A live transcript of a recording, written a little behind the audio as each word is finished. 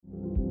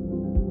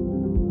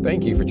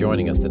Thank you for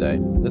joining us today.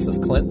 This is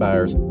Clint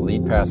Byars,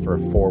 lead pastor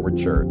of Forward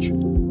Church.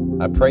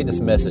 I pray this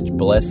message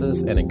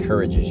blesses and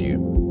encourages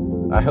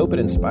you. I hope it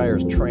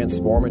inspires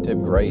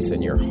transformative grace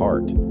in your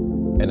heart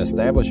and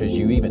establishes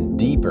you even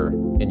deeper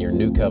in your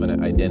new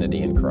covenant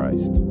identity in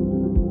Christ.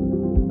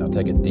 Now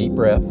take a deep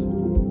breath,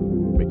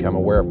 become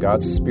aware of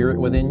God's Spirit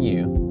within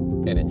you,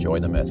 and enjoy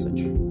the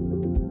message.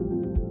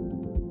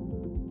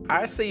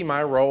 I see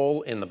my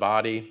role in the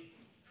body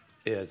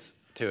is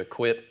to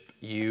equip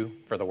you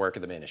for the work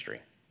of the ministry.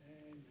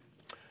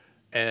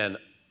 And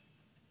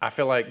I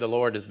feel like the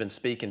Lord has been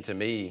speaking to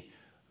me.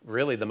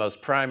 Really, the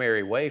most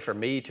primary way for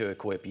me to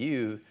equip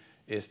you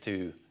is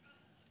to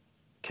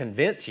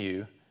convince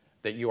you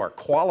that you are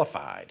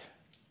qualified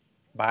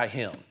by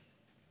Him.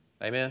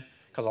 Amen?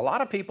 Because a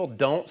lot of people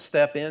don't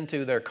step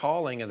into their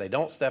calling and they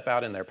don't step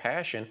out in their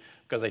passion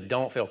because they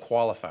don't feel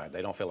qualified.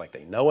 They don't feel like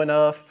they know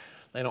enough.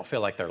 They don't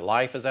feel like their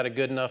life is at a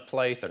good enough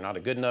place. They're not a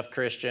good enough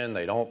Christian.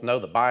 They don't know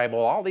the Bible.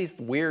 All these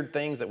weird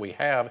things that we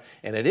have.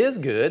 And it is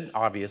good,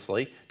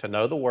 obviously, to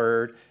know the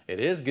Word. It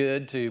is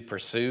good to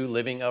pursue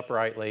living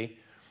uprightly.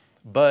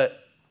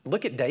 But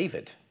look at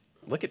David.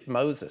 Look at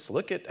Moses.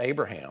 Look at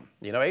Abraham.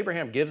 You know,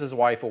 Abraham gives his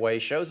wife away,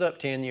 shows up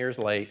 10 years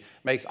late,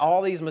 makes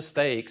all these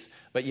mistakes,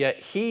 but yet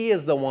he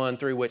is the one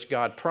through which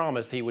God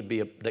promised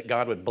that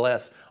God would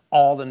bless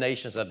all the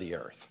nations of the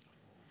earth.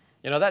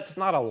 You know, that's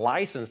not a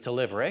license to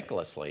live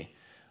recklessly.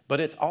 But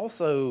it's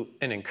also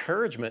an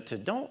encouragement to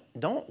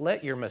don't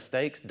let your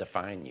mistakes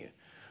define you.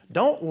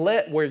 Don't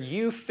let where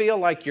you feel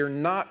like you're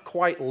not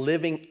quite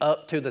living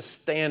up to the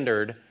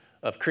standard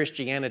of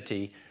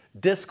Christianity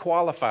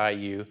disqualify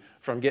you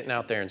from getting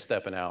out there and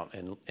stepping out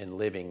and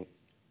living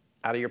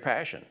out of your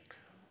passion,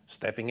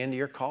 stepping into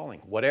your calling,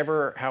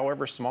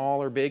 however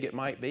small or big it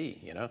might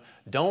be, you know.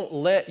 Don't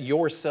let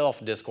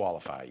yourself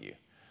disqualify you.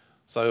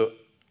 So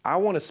I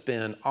want to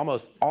spend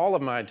almost all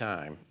of my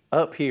time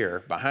up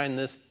here behind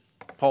this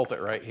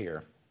pulpit right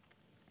here,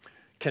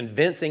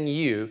 convincing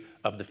you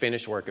of the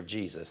finished work of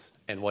Jesus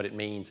and what it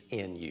means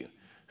in you,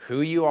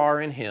 who you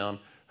are in Him,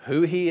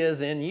 who He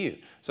is in you,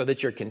 so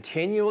that you're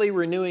continually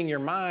renewing your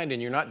mind and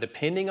you're not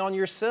depending on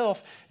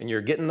yourself and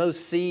you're getting those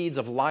seeds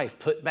of life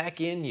put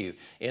back in you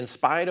in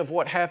spite of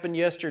what happened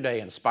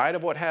yesterday, in spite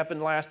of what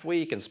happened last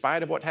week, in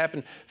spite of what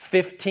happened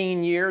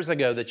 15 years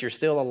ago that you're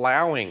still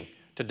allowing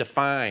to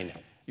define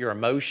your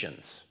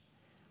emotions.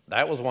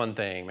 That was one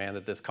thing, man,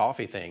 that this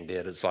coffee thing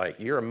did. It's like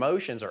your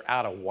emotions are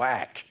out of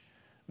whack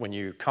when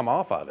you come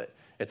off of it.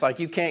 It's like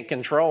you can't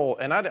control,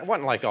 and I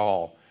wasn't like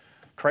all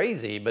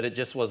crazy, but it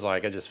just was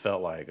like, I just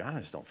felt like, I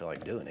just don't feel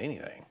like doing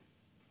anything,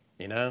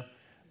 you know?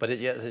 But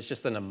it's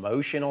just an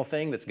emotional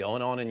thing that's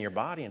going on in your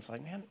body. And it's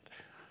like, man,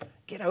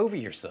 get over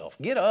yourself.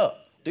 Get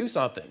up. Do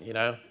something, you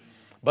know?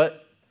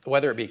 But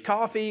whether it be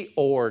coffee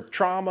or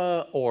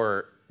trauma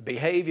or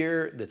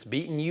behavior that's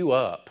beating you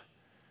up,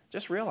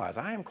 just realize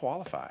I am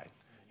qualified.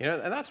 You know,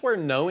 and that's where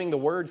knowing the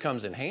Word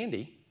comes in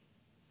handy,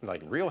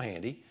 like real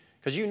handy,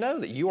 because you know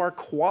that you are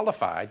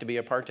qualified to be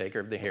a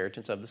partaker of the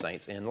inheritance of the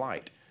saints in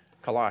light.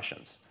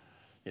 Colossians.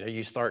 You know,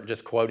 you start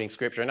just quoting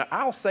Scripture. And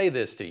I'll say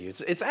this to you.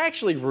 It's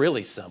actually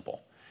really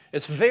simple.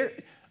 It's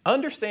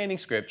understanding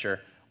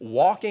Scripture,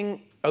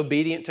 walking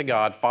obedient to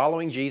God,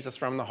 following Jesus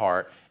from the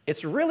heart.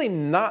 It's really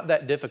not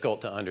that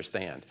difficult to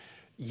understand.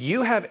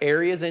 You have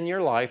areas in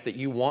your life that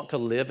you want to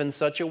live in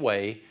such a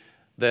way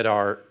that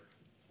are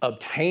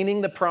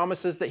obtaining the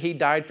promises that He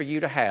died for you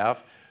to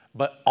have,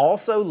 but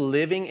also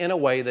living in a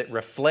way that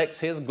reflects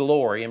His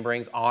glory and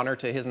brings honor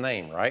to His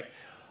name, right?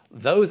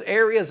 Those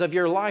areas of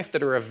your life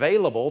that are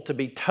available to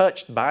be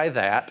touched by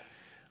that,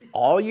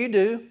 all you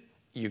do,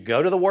 you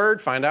go to the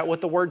Word, find out what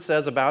the Word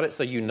says about it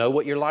so you know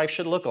what your life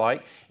should look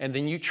like, and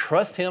then you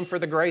trust Him for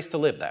the grace to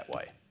live that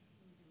way.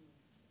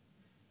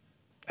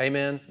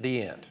 Amen.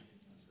 The end.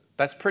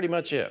 That's pretty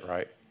much it,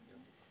 right?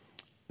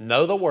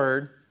 Know the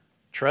Word,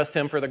 trust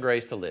Him for the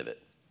grace to live it.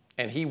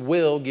 And He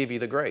will give you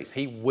the grace.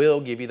 He will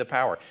give you the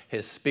power.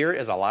 His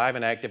Spirit is alive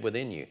and active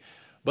within you.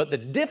 But the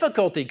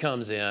difficulty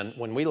comes in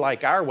when we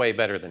like our way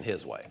better than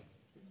His way.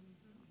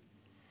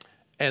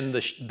 And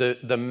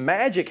the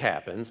magic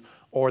happens,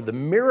 or the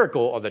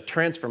miracle or the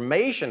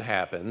transformation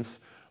happens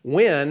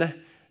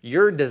when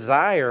your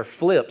desire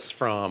flips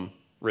from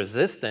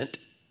resistant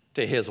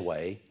to His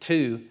way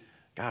to,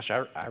 gosh,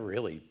 I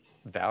really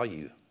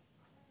value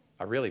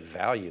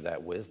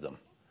that wisdom.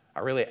 I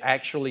really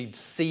actually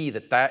see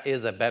that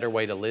is a better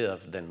way to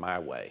live than my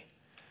way.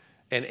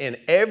 And in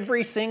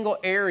every single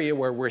area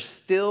where we're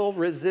still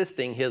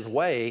resisting His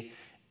way,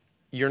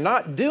 you're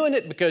not doing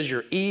it because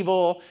you're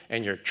evil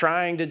and you're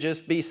trying to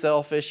just be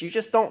selfish. You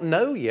just don't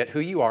know yet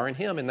who you are in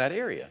Him in that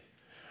area.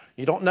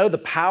 You don't know the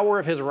power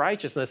of His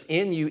righteousness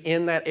in you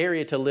in that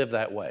area to live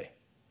that way.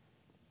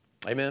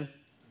 Amen?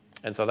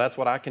 And so that's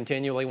what I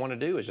continually want to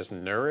do, is just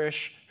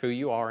nourish who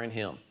you are in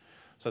Him,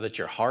 so that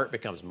your heart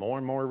becomes more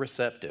and more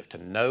receptive to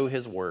know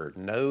His Word,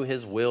 know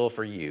His will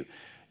for you.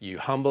 You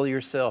humble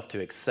yourself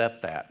to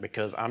accept that,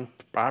 because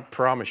I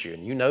promise you,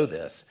 and you know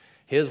this,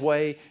 His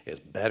way is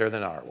better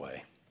than our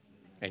way.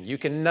 And you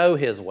can know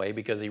His way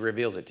because He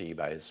reveals it to you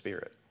by His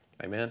Spirit.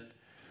 Amen?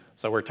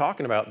 So we're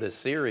talking about this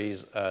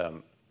series,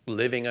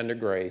 Living Under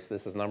Grace.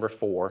 This is number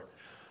 4.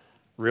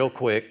 Real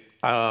quick.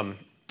 We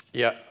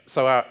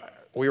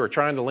were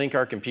trying to link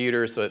our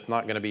computers, so it's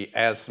not going to be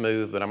as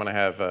smooth, but I'm going to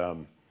have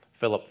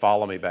Philip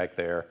follow me back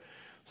there.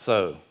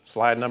 So,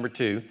 slide number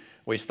 2.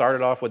 We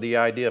started off with the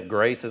idea of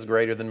grace is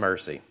greater than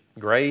mercy.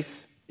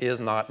 Grace is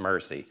not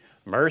mercy.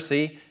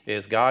 Mercy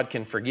is God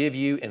can forgive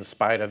you in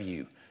spite of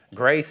you.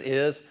 Grace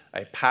is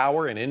a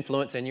power and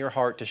influence in your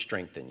heart to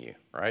strengthen you,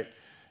 right?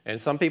 And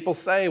some people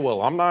say,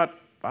 well, I'm not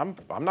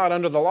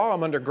under the law,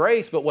 I'm under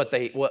grace. But what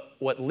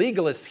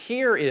legalists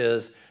hear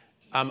is,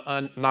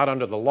 not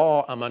under the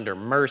law, I'm under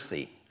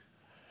mercy.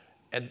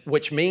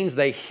 Which means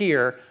they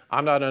hear,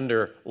 I'm not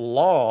under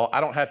law, I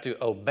don't have to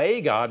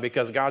obey God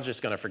because God's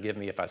just going to forgive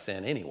me if I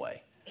sin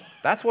anyway.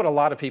 That's what a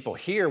lot of people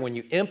hear when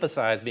you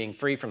emphasize being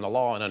free from the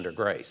law and under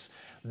grace.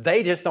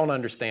 They just don't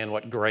understand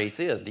what grace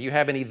is. Do you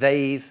have any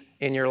theys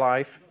in your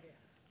life?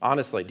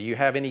 Honestly, do you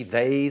have any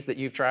theys that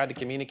you've tried to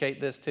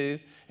communicate this to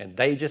and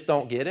they just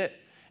don't get it?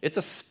 It's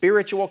a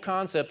spiritual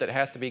concept that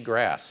has to be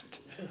grasped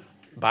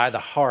by the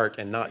heart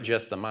and not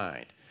just the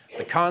mind.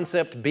 The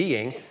concept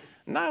being,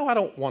 no, I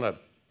don't want to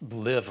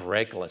live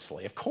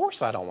recklessly. Of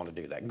course I don't want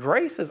to do that.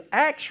 Grace is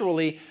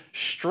actually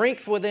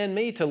strength within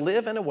me to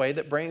live in a way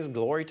that brings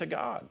glory to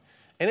God.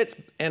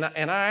 And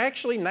I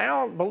actually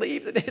now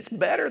believe that it's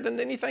better than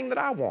anything that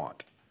I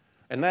want.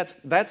 And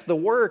that's the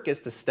work, is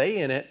to stay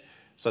in it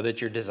so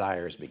that your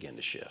desires begin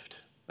to shift.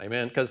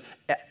 Amen? Because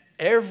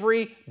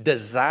every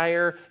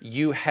desire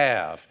you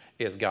have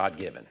is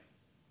God-given.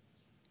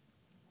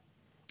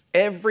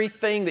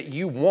 Everything that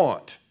you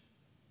want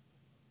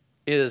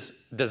is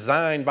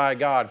designed by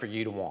God for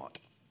you to want.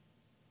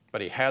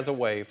 But He has a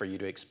way for you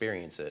to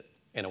experience it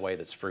in a way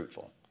that's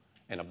fruitful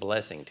and a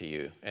blessing to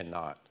you and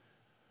not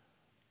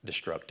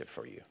destructive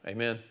for you.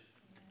 Amen?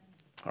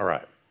 All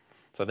right.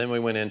 So then we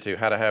went into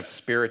how to have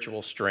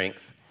spiritual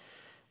strength,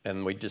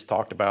 and we just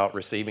talked about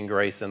receiving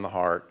grace in the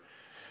heart.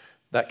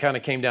 That kind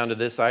of came down to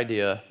this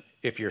idea.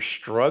 If you're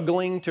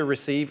struggling to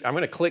receive, I'm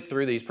going to click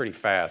through these pretty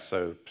fast,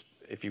 so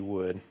if you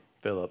would,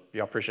 Philip.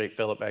 Y'all appreciate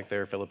Philip back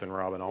there, Philip and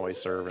Robin always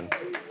serving.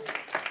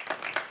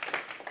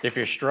 If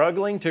you're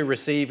struggling to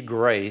receive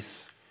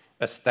grace,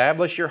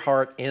 establish your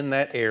heart in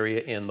that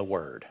area in the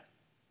Word.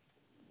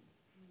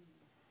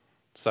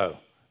 So,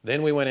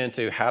 then we went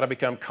into how to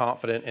become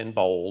confident and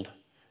bold,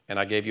 and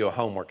I gave you a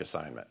homework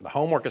assignment. The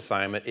homework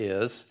assignment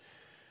is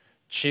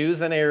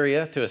choose an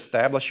area to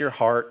establish your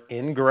heart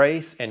in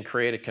grace and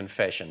create a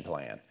confession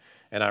plan.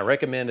 And I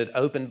recommended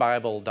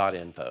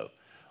openbible.info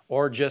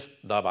or just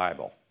the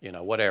Bible,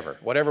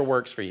 whatever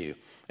works for you.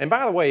 And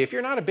by the way, if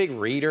you're not a big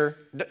reader,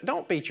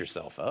 don't beat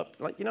yourself up.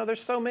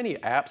 There's so many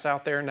apps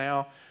out there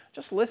now.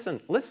 Just listen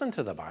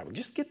to the Bible.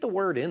 Just get the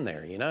Word in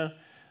there,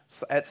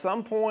 At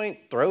some point,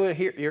 throw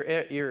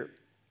your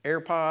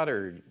AirPod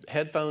or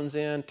headphones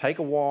in, take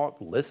a walk,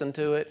 listen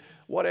to it,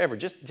 whatever.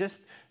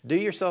 Just do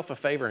yourself a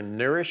favor and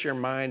nourish your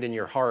mind and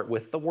your heart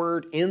with the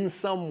Word in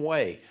some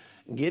way.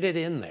 Get it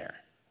in there,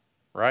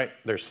 right?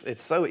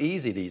 It's so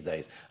easy these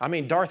days. I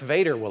mean, Darth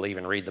Vader will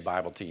even read the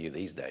Bible to you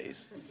these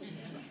days.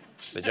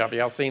 Have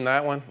y'all seen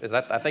that one?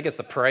 I think it's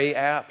the Pray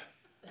app,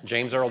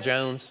 James Earl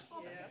Jones.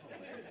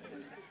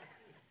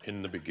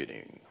 In the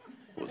beginning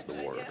was the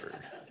Word.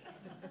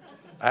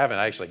 I haven't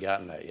actually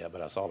gotten that yet,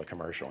 but I saw the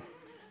commercial.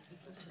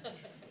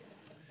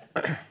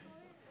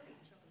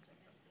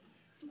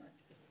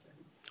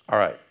 All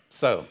right,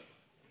 so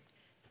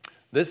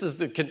this is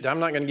I'm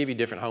not going to give you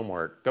different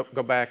homework.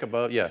 Go back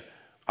above. Yeah,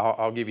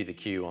 I'll give you the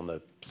cue on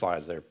the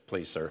slides there,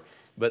 please, sir.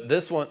 But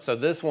this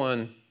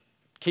one,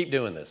 keep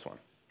doing this one.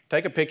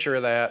 Take a picture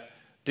of that,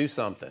 do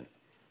something,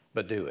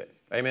 but do it.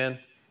 Amen?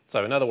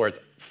 So in other words,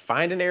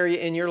 find an area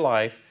in your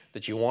life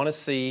that you want to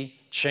see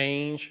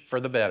change for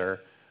the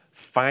better.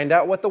 Find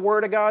out what the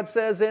Word of God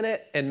says in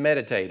it and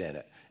meditate in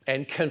it.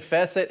 And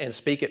confess it and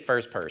speak it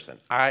first person.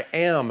 I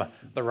am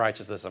the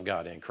righteousness of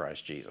God in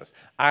Christ Jesus.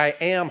 I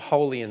am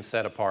holy and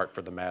set apart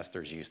for the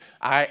Master's use.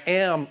 I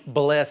am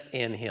blessed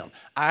in Him.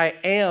 I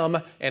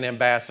am an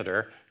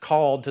ambassador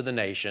called to the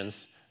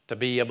nations to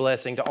be a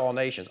blessing to all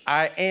nations.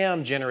 I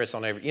am generous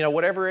on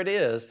whatever it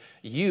is,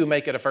 you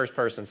make it a first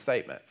person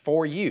statement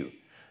for you.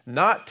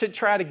 Not to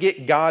try to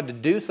get God to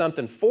do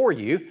something for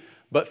you,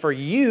 but for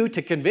you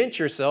to convince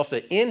yourself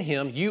that in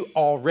Him you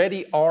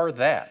already are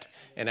that.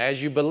 And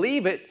as you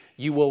believe it,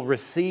 you will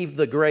receive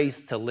the grace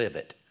to live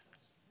it.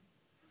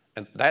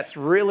 And that's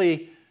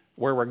really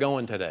where we're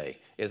going today,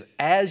 is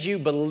as you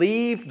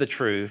believe the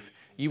truth,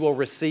 you will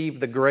receive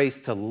the grace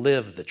to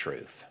live the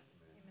truth.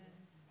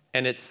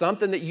 And it's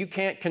something that you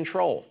can't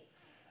control.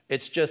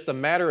 It's just a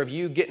matter of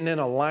you getting in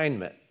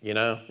alignment, You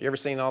ever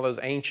seen all those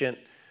ancient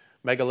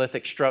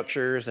megalithic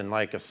structures, and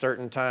like a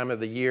certain time of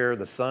the year,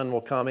 the sun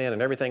will come in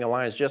and everything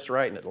aligns just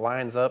right, and it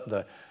lines up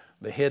the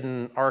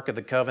hidden Ark of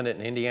the Covenant,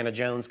 and Indiana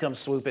Jones comes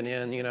swooping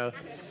in,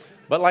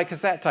 But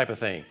it's that type of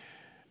thing.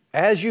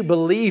 As you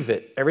believe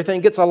it,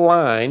 everything gets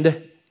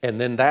aligned, and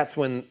then that's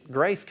when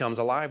grace comes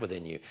alive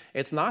within you.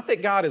 It's not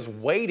that God is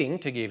waiting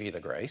to give you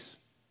the grace.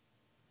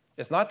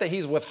 It's not that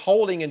he's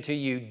withholding until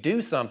you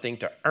do something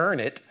to earn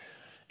it.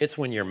 It's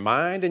when your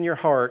mind and your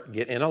heart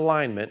get in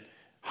alignment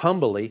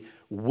humbly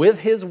with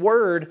his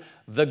word,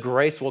 the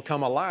grace will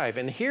come alive.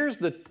 And here's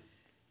the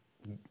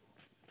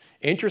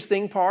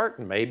interesting part,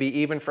 maybe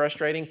even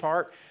frustrating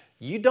part.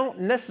 You don't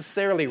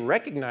necessarily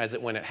recognize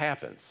it when it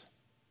happens.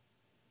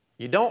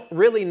 You don't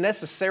really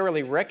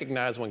necessarily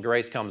recognize when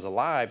grace comes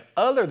alive,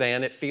 other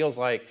than it feels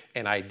like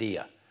an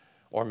idea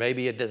or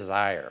maybe a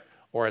desire,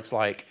 or it's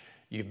like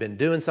you've been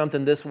doing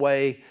something this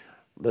way,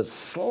 the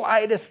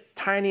slightest,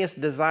 tiniest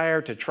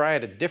desire to try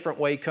it a different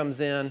way comes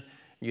in.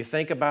 You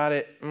think about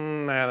it,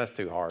 nah, that's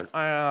too hard.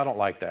 I don't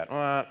like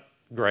that.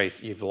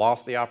 Grace, you've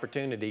lost the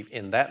opportunity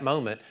in that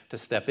moment to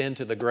step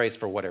into the grace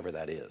for whatever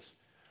that is.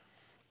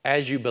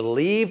 As you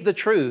believe the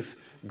truth,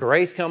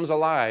 grace comes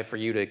alive for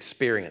you to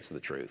experience the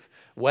truth,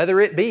 whether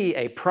it be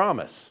a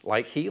promise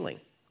like healing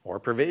or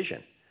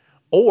provision,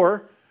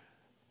 or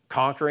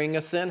conquering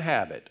a sin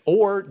habit,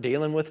 or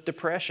dealing with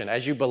depression.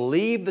 As you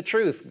believe the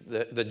truth,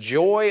 the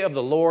joy of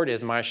the Lord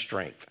is my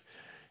strength.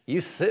 You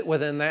sit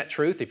within that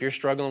truth. If you're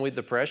struggling with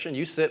depression,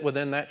 you sit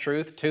within that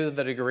truth to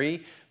the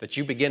degree that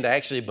you begin to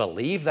actually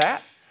believe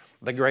that,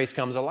 the grace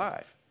comes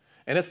alive.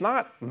 And it's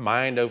not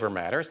mind over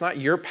matter. It's not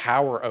your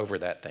power over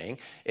that thing.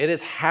 It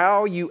is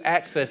how you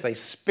access a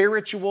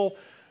spiritual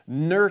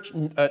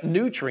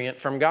nutrient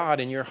from God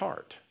in your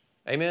heart.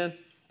 Amen?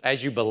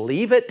 As you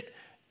believe it,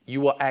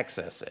 you will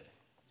access it.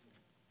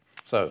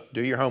 So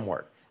do your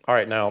homework. All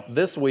right, now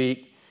this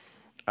week,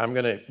 I'm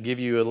going to give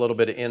you a little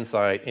bit of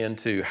insight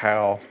into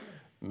how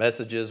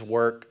messages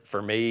work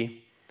for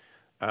me.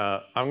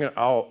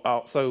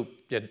 So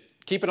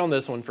keep it on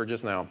this one for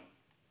just now.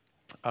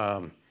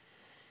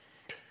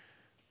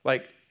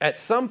 Like at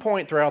some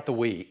point throughout the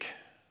week,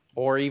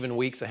 or even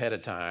weeks ahead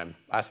of time,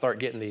 I start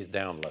getting these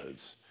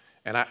downloads.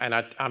 And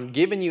I'm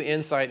giving you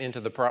insight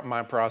into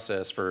my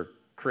process for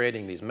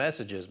creating these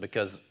messages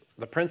because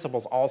the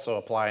principles also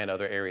apply in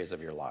other areas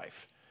of your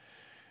life.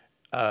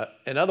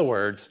 In other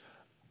words,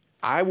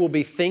 I will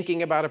be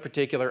thinking about a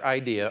particular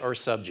idea or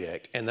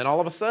subject, and then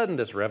all of a sudden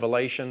this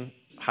revelation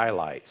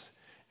highlights,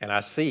 and I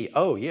see,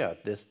 oh yeah,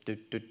 this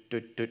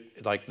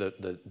like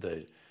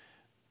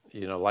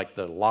like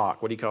the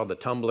lock. What do you call it? The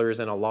tumblers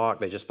in a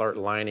lock? They just start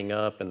lining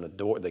up, and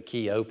the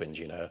key opens.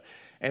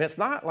 And it's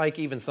not like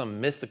even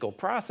some mystical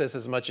process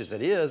as much as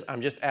it is.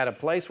 I'm just at a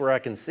place where I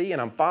can see,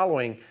 and I'm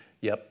following.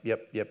 Yep.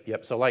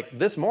 So like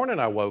this morning,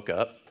 I woke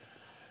up,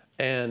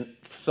 and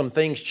some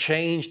things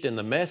changed in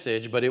the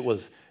message, but it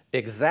was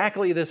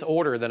exactly this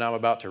order that I'm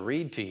about to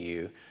read to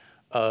you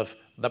of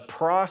the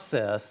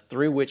process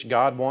through which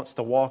God wants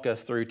to walk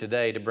us through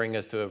today to bring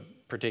us to a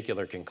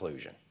particular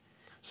conclusion.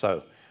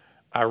 So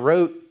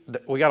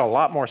we got a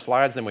lot more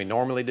slides than we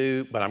normally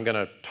do, but I'm going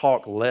to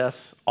talk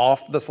less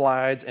off the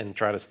slides and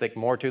try to stick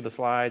more to the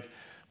slides.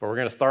 But we're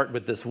going to start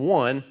with this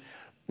one.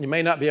 You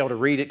may not be able to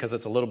read it because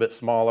it's a little bit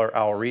smaller.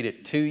 I'll read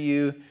it to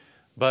you.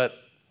 But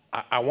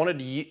I wanted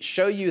to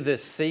show you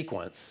this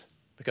sequence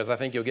because I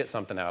think you'll get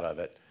something out of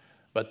it.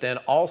 But then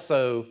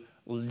also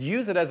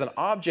use it as an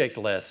object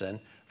lesson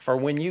for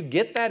when you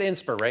get that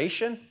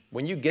inspiration,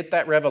 when you get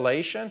that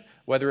revelation,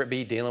 whether it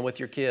be dealing with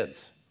your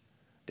kids,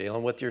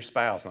 dealing with your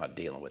spouse, not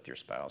dealing with your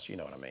spouse, you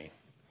know what I mean.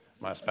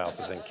 My spouse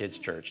is in kids'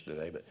 church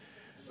today, but,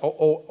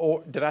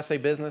 or did I say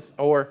business?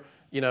 Or,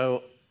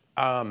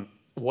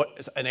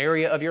 what an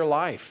area of your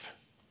life,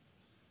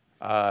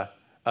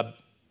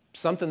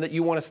 something that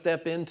you want to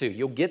step into.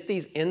 You'll get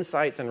these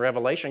insights and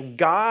revelation.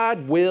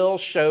 God will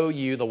show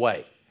you the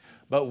way,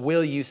 but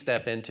will you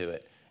step into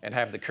it and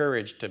have the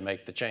courage to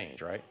make the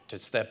change, right? To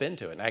step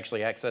into it and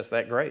actually access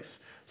that grace.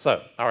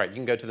 So, all right, you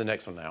can go to the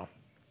next one now.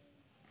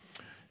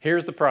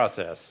 Here's the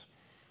process.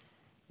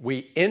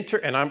 We enter,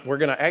 and we're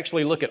going to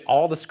actually look at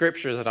all the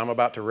scriptures that I'm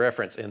about to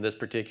reference in this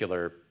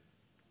particular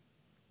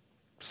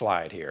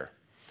slide here.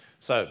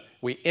 So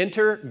we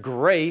enter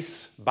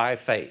grace by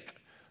faith.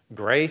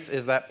 Grace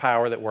is that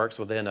power that works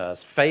within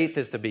us. Faith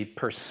is to be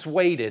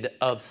persuaded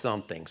of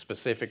something,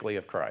 specifically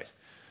of Christ.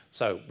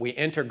 So we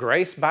enter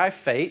grace by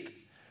faith,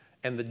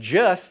 and the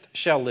just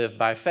shall live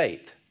by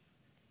faith.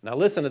 Now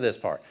listen to this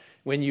part.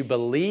 When you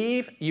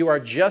believe you are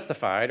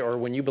justified, or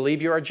when you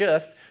believe you are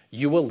just,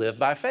 you will live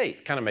by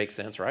faith. Kind of makes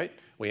sense, right?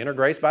 We enter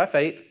grace by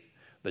faith.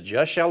 The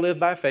just shall live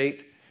by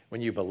faith.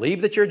 When you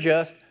believe that you're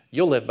just,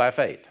 you'll live by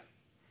faith.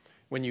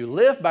 When you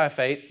live by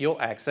faith,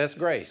 you'll access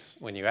grace.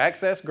 When you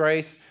access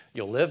grace,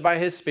 you'll live by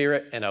His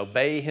Spirit and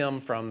obey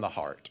Him from the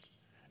heart.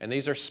 And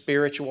these are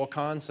spiritual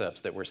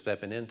concepts that we're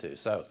stepping into.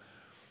 So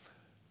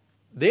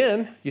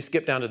then you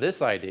skip down to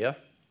this idea.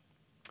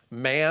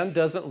 Man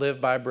doesn't live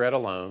by bread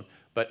alone,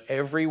 but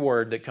every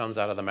word that comes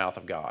out of the mouth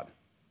of God.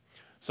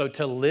 So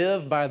to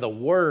live by the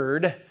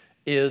word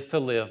is to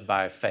live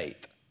by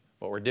faith.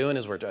 What we're doing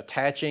is we're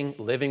attaching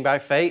living by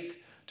faith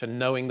to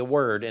knowing the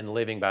word and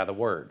living by the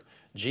word.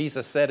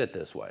 Jesus said it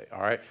this way,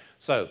 all right?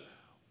 So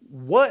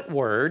what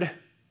word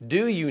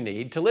do you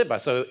need to live by?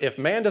 So if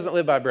man doesn't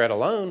live by bread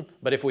alone,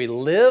 but if we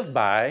live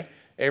by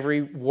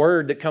every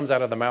word that comes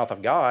out of the mouth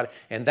of God,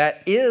 and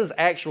that is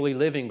actually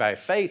living by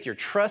faith. You're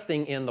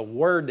trusting in the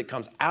word that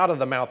comes out of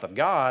the mouth of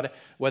God,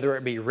 whether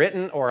it be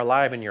written or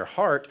alive in your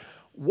heart.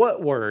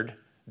 What word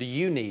do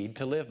you need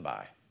to live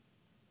by?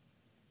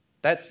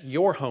 That's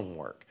your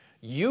homework.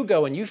 You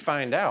go and you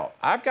find out,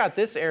 I've got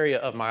this area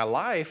of my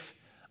life.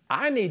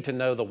 I need to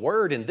know the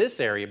word in this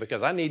area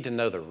because I need to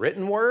know the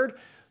written word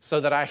so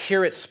that I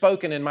hear it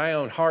spoken in my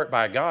own heart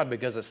by God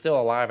because it's still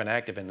alive and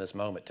active in this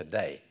moment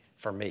today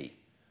for me.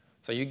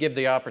 So you give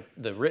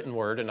the written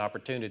word an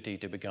opportunity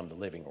to become the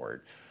living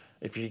word.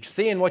 If you're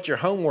seeing what your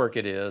homework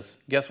it is,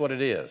 guess what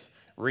it is?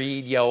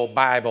 Read your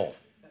Bible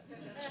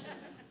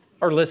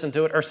or listen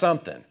to it or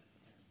something.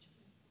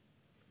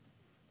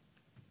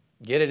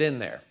 Get it in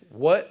there.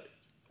 What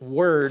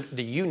word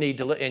do you need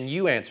to live? And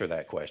you answer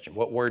that question.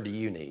 What word do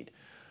you need?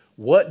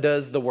 What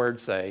does the word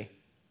say?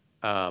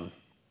 In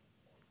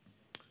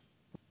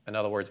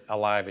other words,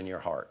 alive in your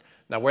heart.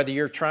 Now, whether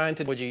you're trying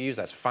to, would you use,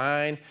 that's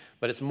fine,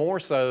 but it's more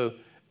so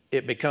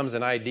it becomes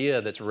an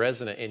idea that's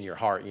resonant in your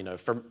heart. You know,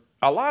 for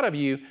a lot of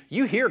you,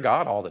 you hear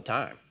God all the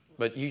time,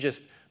 but you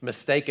just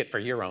mistake it for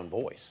your own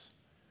voice.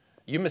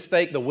 You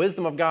mistake the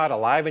wisdom of God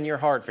alive in your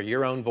heart for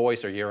your own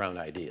voice or your own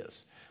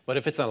ideas. But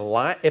if it's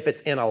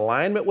in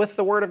alignment with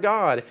the Word of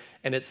God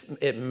and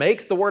it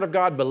makes the Word of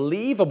God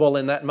believable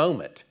in that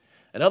moment,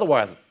 and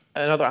otherwise,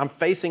 I'm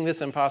facing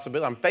this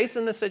impossibility, I'm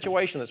facing this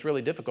situation that's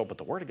really difficult, but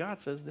the Word of God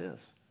says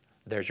this.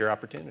 There's your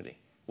opportunity.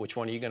 Which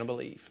one are you going to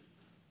believe?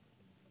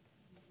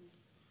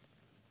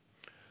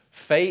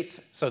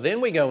 Faith, so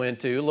then we go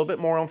into a little bit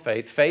more on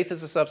faith. Faith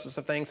is the substance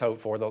of things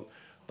hoped for.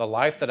 The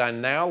life that I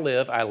now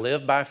live, I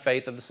live by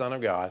faith of the Son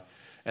of God.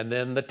 And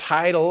then the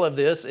title of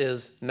this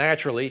is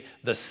naturally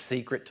The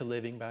Secret to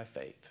Living by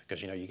Faith.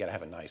 Because, you know, you got to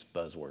have a nice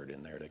buzzword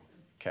in there to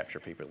capture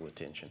people's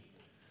attention.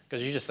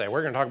 Because you just say,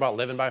 we're going to talk about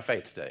living by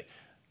faith today.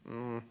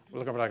 We're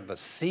looking at the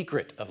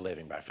secret of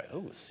living by faith.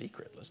 Oh, a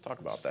secret. Let's talk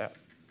about that.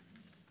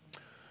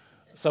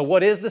 So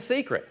what is the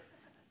secret?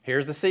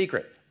 Here's the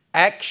secret.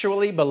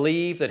 Actually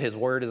believe that His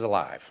Word is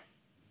alive.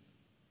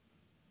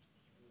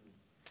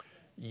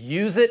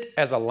 Use it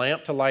as a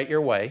lamp to light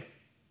your way.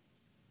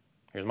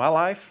 Here's my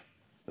life.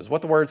 This is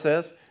what the Word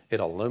says. It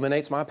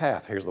illuminates my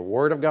path. Here's the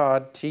Word of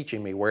God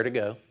teaching me where to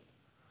go.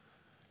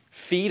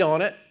 Feed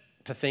on it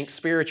to think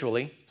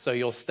spiritually so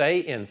you'll stay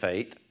in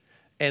faith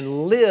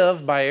and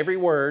live by every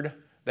word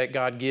that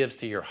God gives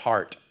to your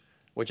heart,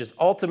 which is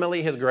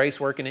ultimately His grace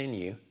working in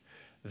you.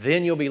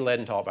 Then you'll be led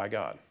and taught by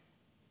God.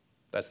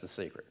 That's the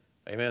secret.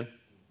 Amen?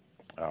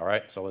 All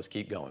right, so let's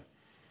keep going.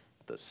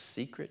 The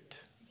secret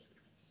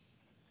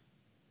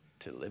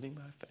to living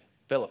by faith.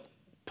 Philip,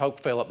 poke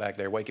Philip back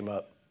there. Wake him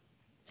up.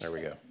 There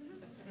we go.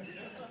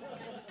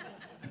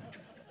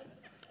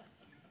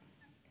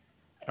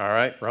 All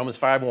right, Romans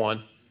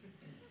 5:1.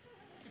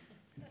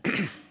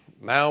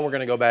 Now we're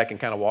going to go back and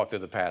kind of walk through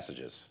the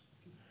passages.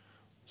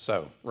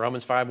 So,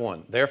 Romans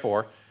 5:1.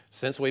 Therefore,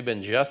 since we've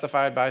been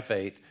justified by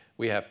faith,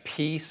 we have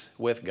peace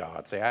with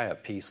God. Say, I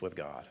have peace with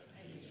God.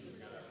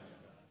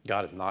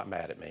 God is not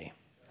mad at me.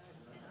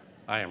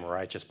 I am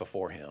righteous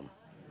before Him,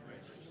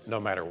 no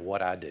matter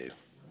what I do.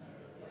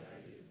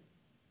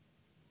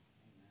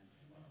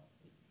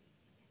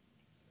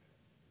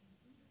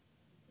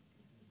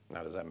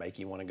 Now, does that make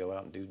you want to go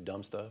out and do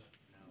dumb stuff?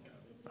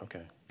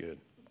 Okay, good.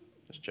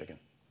 Just checking.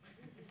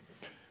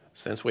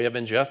 Since we have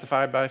been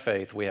justified by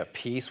faith, we have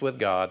peace with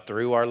God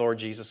through our Lord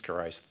Jesus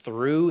Christ.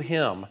 Through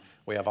Him,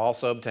 we have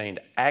also obtained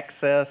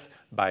access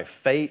by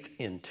faith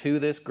into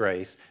this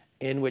grace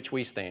in which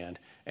we stand,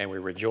 and we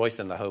rejoice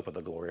in the hope of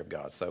the glory of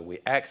God. So we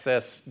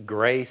access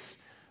grace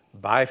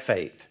by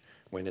faith.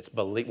 When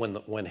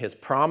His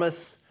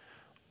promise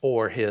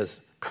or His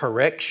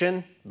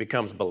correction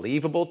becomes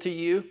believable to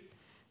you,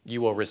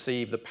 you will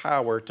receive the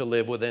power to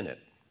live within it.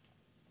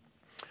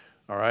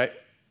 All right,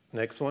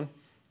 next one.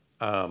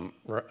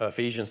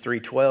 Ephesians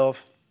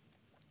 3:12.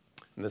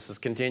 And this is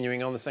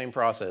continuing on the same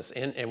process.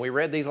 And we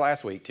read these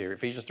last week too.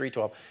 Ephesians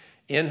 3:12.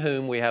 In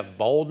whom we have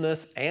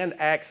boldness and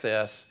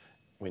access,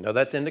 we know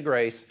that's into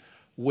grace,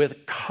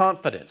 with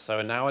confidence.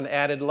 So now an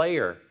added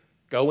layer.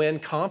 Go in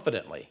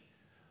confidently.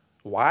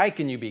 Why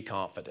can you be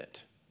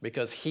confident?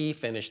 Because He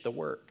finished the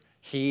work.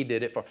 He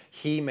did it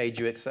He made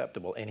you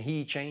acceptable and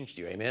He changed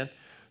you. Amen?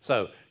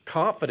 So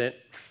confident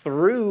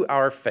through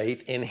our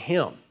faith in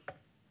Him.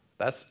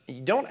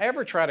 You don't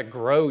ever try to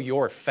grow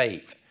your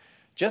faith.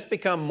 Just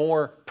become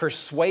more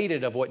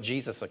persuaded of what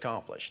Jesus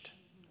accomplished.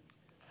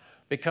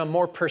 Become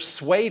more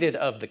persuaded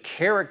of the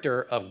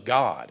character of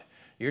God.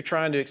 You're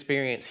trying to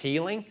experience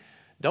healing.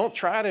 Don't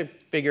try to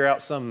figure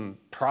out some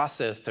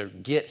process to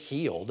get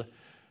healed.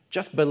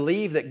 Just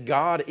believe that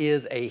God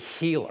is a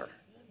healer.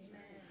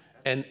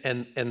 And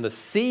the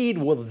seed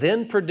will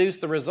then produce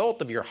the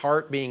result of your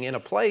heart being in a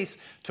place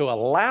to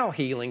allow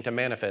healing to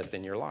manifest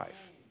in your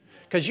life.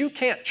 Because you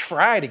can't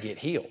try to get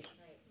healed.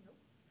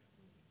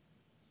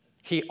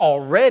 He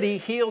already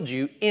healed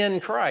you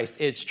in Christ.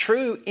 It's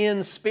true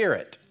in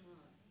spirit.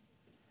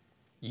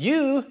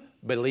 You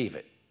believe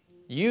it.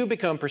 You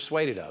become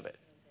persuaded of it.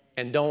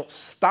 And don't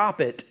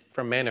stop it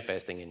from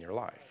manifesting in your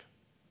life.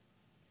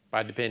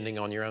 by depending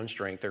on your own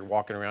strength or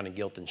walking around in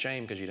guilt and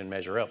shame because you didn't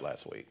measure up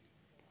last week.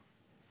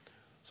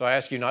 So I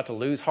ask you not to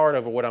lose heart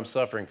over what I'm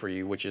suffering for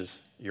you, which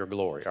is your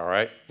glory. All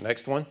right,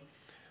 next one.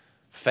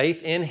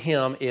 Faith in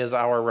him is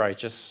our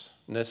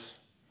righteousness.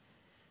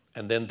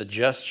 And then the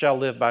just shall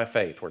live by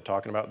faith. We're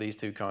talking about these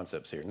two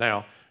concepts here.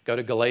 Now, go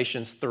to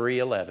Galatians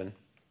 3:11.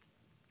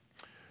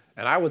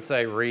 And I would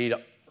say read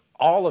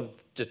all of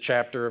the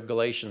chapter of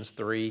Galatians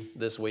 3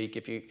 this week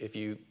if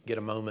you get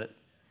a moment.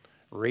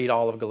 Read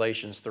all of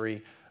Galatians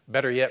 3.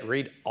 Better yet,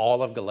 read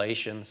all of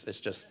Galatians. It's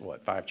just,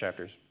 5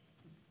 chapters?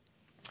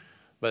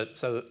 But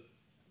so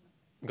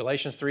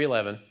Galatians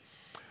 3:11.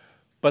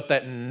 But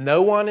that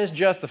no one is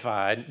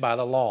justified by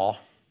the law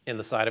in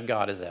the sight of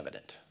God is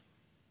evident.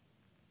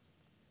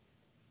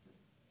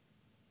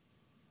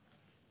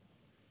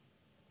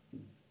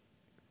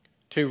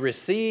 To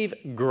receive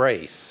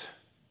grace,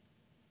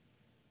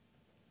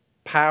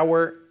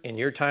 power in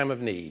your time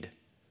of need,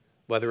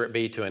 whether it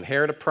be to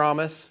inherit a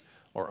promise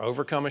or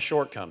overcome a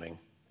shortcoming,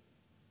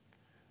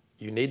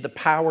 you need the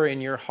power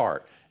in your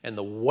heart. And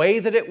the way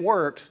that it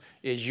works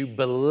is you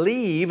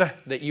believe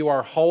that you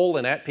are whole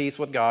and at peace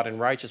with God and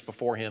righteous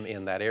before him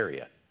in that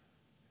area.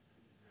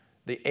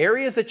 The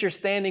areas that you're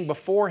standing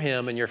before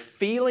him and you're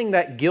feeling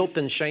that guilt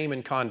and shame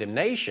and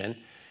condemnation,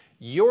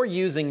 you're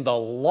using the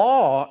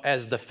law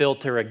as the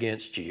filter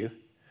against you,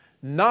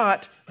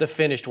 not the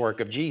finished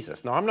work of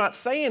Jesus. Now, I'm not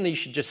saying that you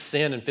should just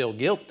sin and feel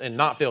guilt and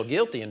not feel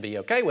guilty and be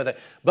okay with it,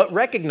 but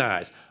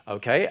recognize,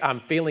 okay, I'm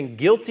feeling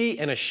guilty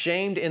and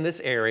ashamed in this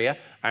area.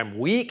 I'm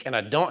weak and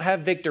I don't have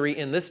victory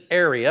in this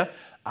area.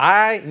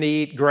 I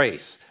need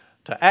grace.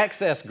 To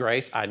access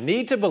grace, I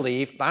need to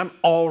believe I'm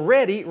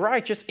already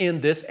righteous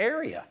in this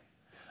area.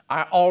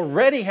 I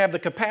already have the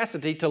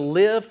capacity to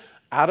live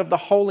out of the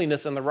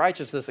holiness and the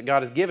righteousness that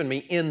God has given me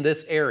in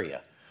this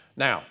area.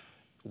 Now,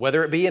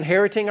 whether it be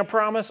inheriting a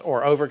promise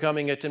or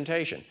overcoming a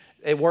temptation,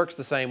 it works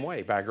the same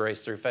way, by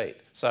grace through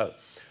faith. So,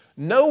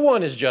 no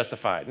one is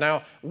justified.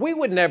 Now, we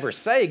would never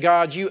say,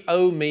 God, you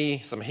owe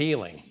me some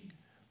healing.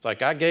 It's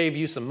like, I gave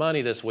you some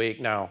money this week,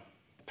 now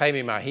pay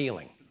me my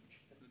healing.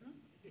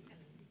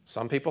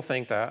 Some people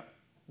think that.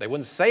 They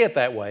wouldn't say it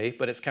that way,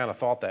 but it's kind of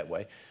thought that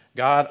way.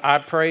 God, I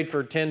prayed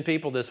for 10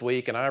 people this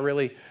week, and I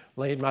really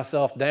laid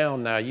myself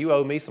down. Now, you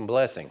owe me some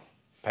blessing.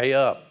 Pay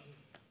up.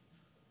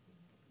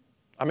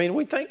 I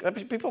mean,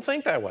 people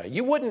think that way.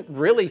 You wouldn't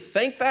really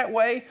think that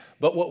way,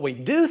 but what we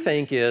do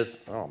think is,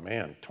 oh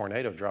man,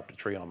 tornado dropped a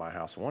tree on my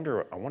house. I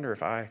wonder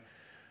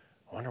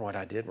what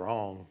I did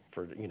wrong.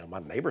 My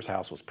neighbor's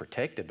house was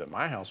protected, but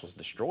my house was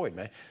destroyed.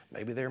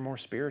 Maybe they're more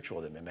spiritual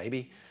than me.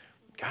 Maybe,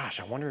 gosh,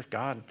 I wonder if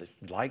God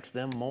likes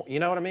them more. You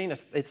know what I mean?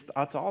 It's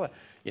all that,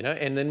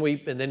 And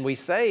then we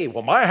say,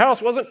 well, my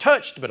house wasn't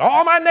touched, but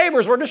all my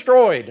neighbors were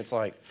destroyed. It's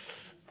like,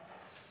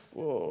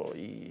 whoa.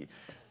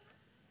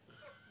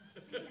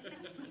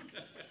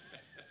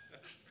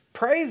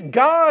 Praise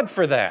God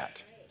for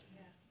that.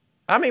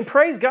 I mean,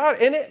 praise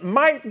God. And it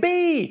might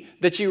be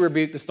that you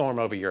rebuke the storm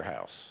over your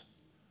house.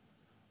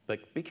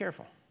 But be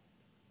careful,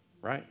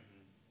 right?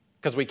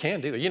 Because we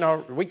can do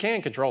it. We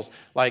can control.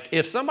 Like,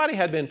 if somebody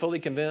had been fully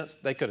convinced,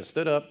 they could have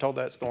stood up, told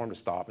that storm to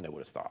stop, and it would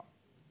have stopped.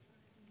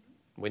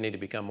 We need to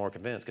become more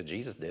convinced because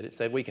Jesus did it,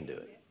 said we can do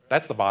it.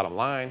 That's the bottom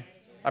line.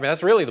 I mean,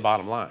 that's really the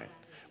bottom line.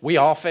 We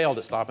all failed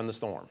at stopping the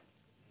storm.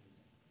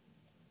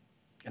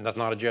 And that's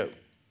not a joke.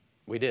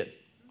 We did.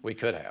 We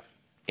could have.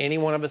 Any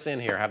one of us in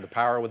here have the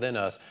power within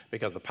us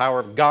because the power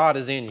of God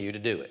is in you to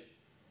do it.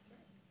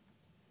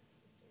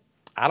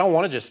 I don't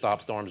want to just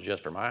stop storms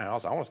just for my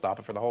house. I want to stop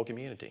it for the whole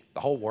community, the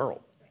whole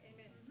world.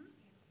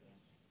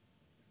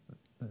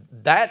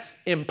 That's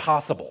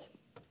impossible.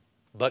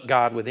 But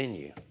God within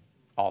you,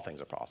 all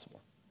things are possible.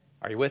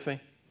 Are you with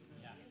me?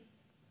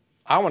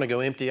 I want to go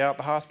empty out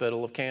the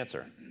hospital of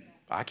cancer.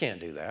 I can't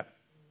do that.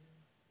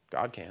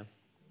 God can.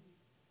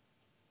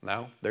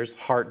 No, there's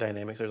heart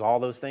dynamics. There's all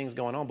those things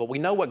going on. But we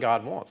know what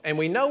God wants. And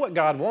we know what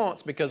God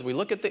wants because we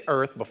look at the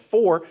earth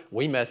before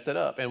we messed it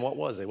up. And what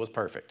was it? It was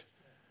perfect.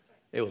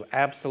 It was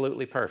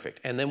absolutely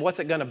perfect. And then what's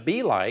it going to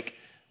be like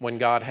when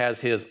God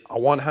has his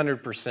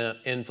 100%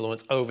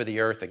 influence over the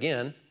earth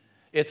again?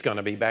 It's going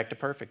to be back to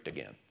perfect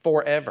again,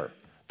 forever.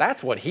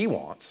 That's what he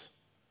wants.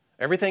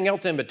 Everything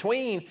else in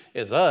between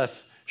is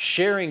us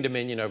sharing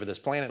dominion over this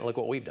planet. And look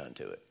what we've done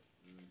to it.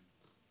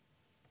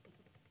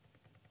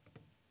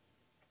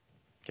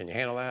 Can you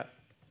handle that?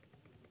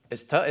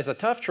 It's a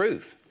tough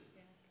truth.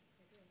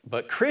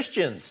 But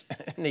Christians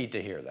need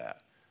to hear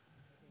that.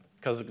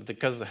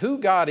 Because who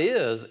God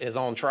is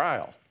on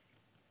trial.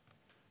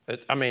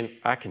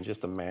 I can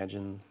just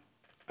imagine.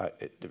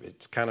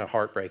 It's kind of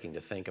heartbreaking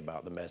to think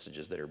about the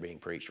messages that are being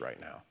preached right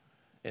now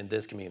in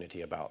this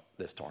community about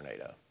this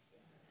tornado.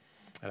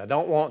 And I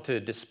don't want to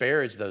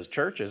disparage those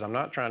churches. I'm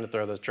not trying to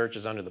throw those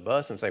churches under the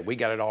bus and say, we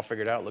got it all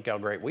figured out. Look how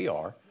great we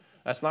are.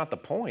 That's not the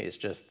point. It's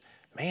just,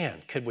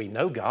 man, could we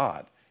know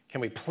God?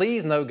 Can we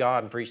please know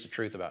God and preach the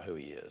truth about who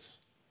he is?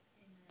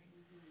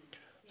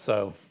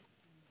 So,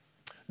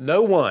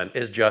 no one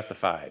is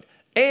justified.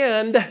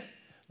 And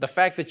the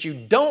fact that you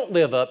don't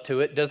live up to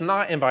it does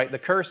not invite the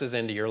curses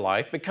into your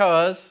life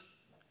because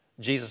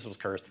Jesus was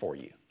cursed for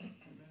you.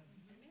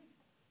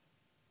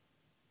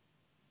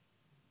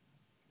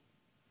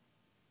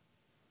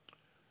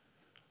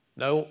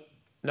 No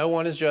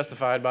one is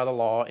justified by the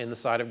law in the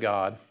sight of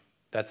God.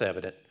 That's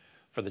evident.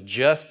 For the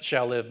just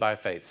shall live by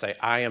faith. Say,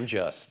 I am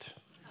just.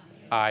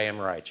 I am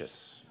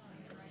righteous.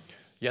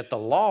 Yet the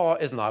law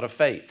is not of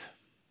faith.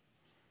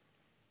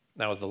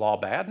 Now, is the law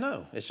bad?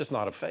 No, it's just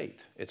not of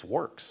faith. It's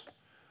works.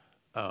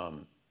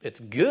 It's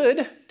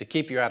good to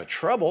keep you out of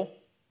trouble,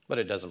 but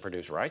it doesn't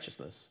produce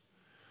righteousness.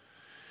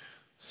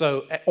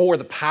 So, or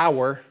the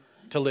power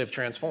to live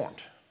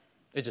transformed.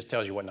 It just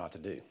tells you what not to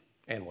do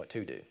and what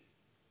to do,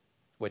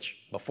 which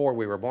before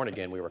we were born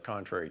again, we were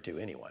contrary to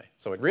anyway.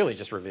 So it really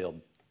just revealed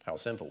how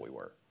sinful we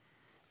were.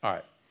 All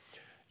right.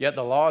 Yet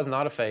the law is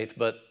not of faith,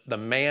 but the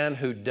man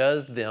who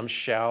does them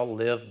shall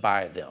live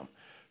by them.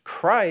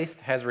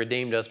 Christ has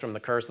redeemed us from the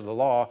curse of the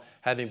law,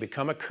 having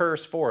become a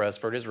curse for us,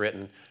 for it is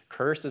written,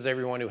 cursed is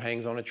everyone who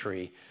hangs on a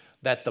tree,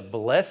 that the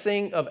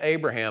blessing of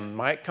Abraham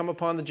might come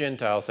upon the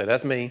Gentiles, say,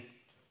 that's me,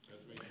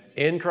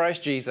 in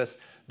Christ Jesus,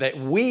 that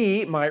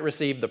we might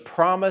receive the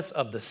promise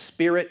of the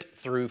Spirit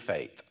through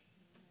faith.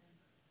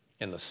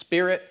 And the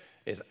Spirit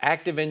is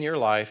active in your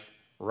life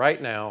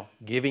right now,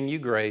 giving you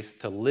grace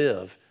to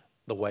live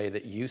the way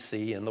that you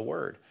see in the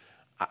Word.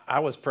 I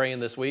was praying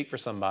this week for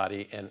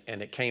somebody,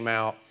 and it came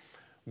out,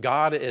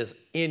 God is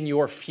in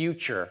your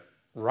future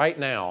right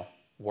now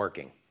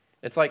working.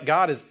 It's like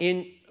God is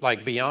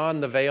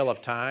beyond the veil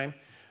of time,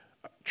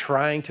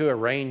 trying to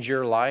arrange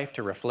your life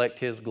to reflect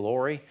His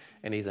glory,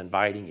 and He's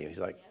inviting you.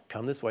 He's like,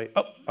 come this way.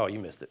 Oh, you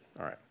missed it.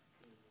 All right.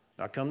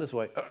 Now come this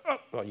way.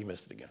 Oh, you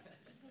missed it again.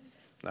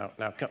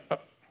 Now come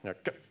up.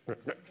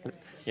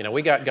 You know,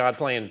 we got God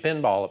playing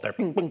pinball up there,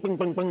 ping, ping, ping,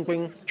 ping, ping,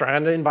 ping,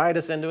 trying to invite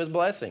us into His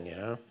blessing, you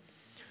know.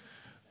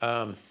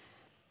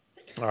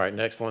 All right,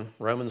 next one,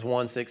 Romans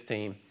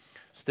 1:16.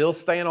 Still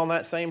staying on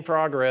that same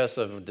progress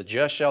of the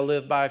just shall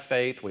live by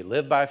faith. We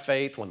live by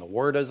faith when the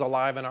Word is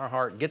alive in our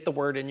heart. Get the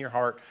Word in your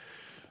heart.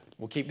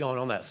 We'll keep going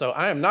on that. So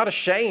I am not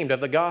ashamed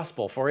of the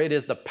gospel, for it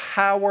is the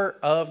power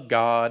of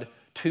God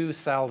to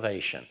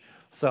salvation.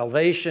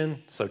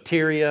 Salvation,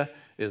 soteria,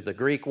 is the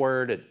Greek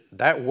word.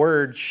 That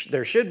word,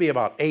 there should be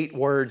about 8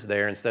 words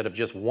there instead of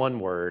just one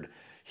word.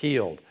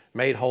 Healed,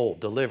 made whole,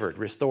 delivered,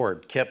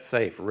 restored, kept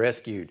safe,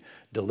 rescued,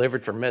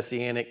 delivered from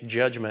messianic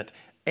judgment,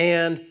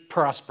 and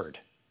prospered.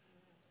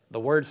 The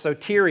word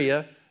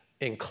soteria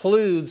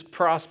includes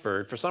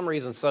prospered. For some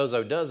reason,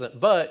 sozo doesn't,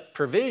 but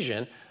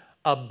provision,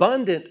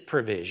 abundant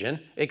provision,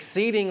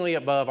 exceedingly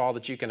above all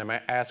that you can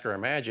ask or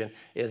imagine,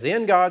 is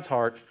in God's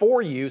heart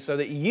for you so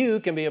that you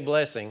can be a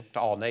blessing to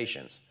all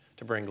nations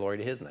to bring glory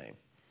to His name.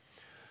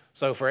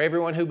 So for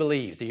everyone who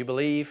believes, do you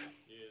believe?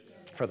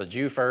 Yes. For the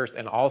Jew first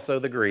and also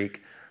the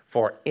Greek,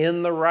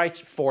 in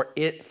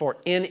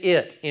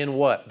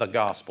what? The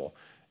gospel.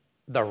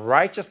 The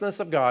righteousness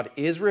of God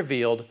is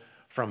revealed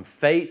from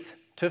faith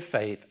to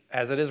faith,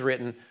 as it is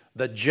written,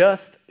 the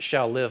just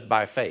shall live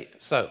by faith.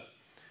 So,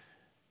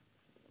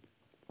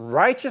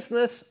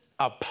 righteousness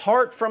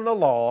apart from the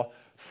law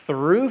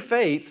through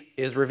faith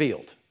is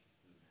revealed.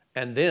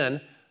 And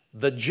then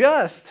the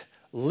just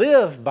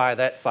live by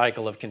that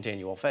cycle of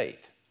continual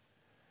faith.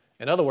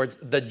 In other words,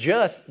 the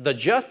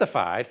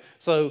justified,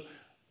 so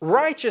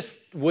righteous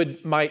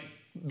might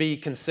be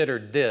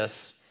considered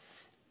this: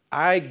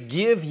 I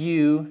give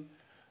you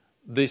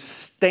the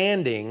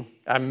standing,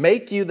 I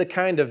make you the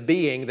kind of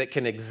being that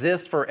can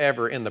exist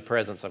forever in the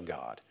presence of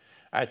God.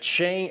 I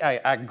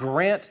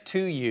grant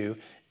to you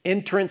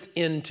entrance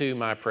into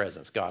my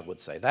presence, God would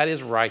say. That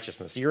is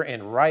righteousness. You're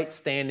in right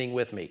standing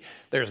with me.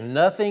 There's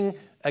nothing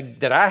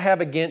that I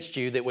have against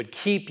you that would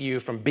keep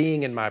you from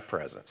being in my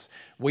presence.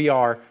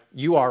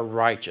 You are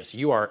righteous.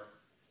 You are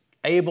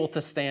able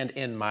to stand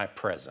in my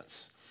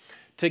presence.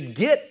 To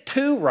get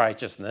to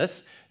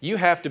righteousness, you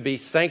have to be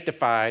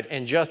sanctified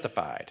and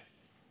justified.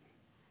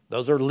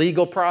 Those are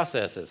legal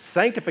processes.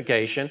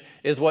 Sanctification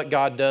is what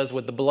God does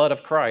with the blood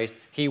of Christ.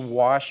 He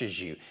washes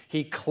you.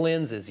 He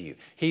cleanses you.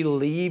 He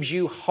leaves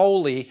you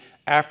holy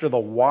after the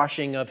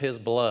washing of His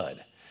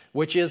blood,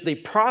 which is the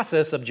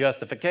process of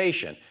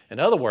justification. In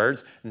other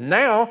words,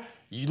 now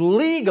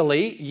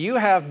legally you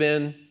have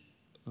been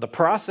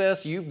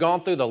you've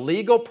gone through the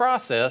legal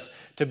process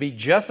to be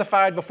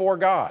justified before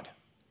God,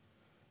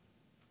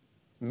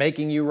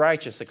 making you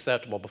righteous,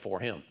 acceptable before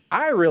Him.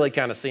 I really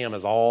kind of see them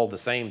as all the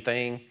same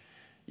thing.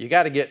 You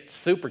got to get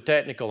super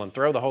technical and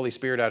throw the Holy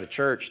Spirit out of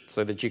church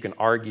so that you can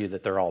argue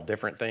that they're all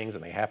different things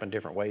and they happen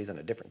different ways and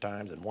at different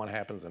times and one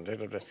happens and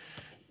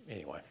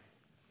Anyway,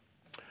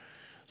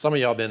 some of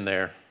y'all been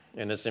there,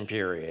 and it's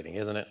infuriating,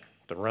 isn't it?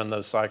 To run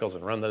those cycles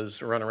and run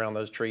around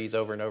those trees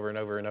over and over and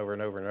over and over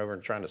and over and over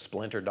and trying to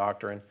splinter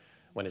doctrine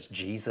when it's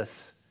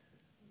Jesus.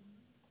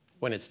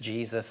 When it's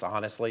Jesus,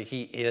 honestly,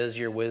 He is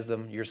your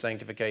wisdom, your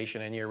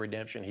sanctification, and your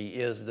redemption. He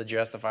is the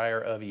justifier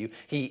of you.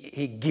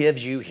 He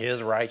gives you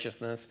His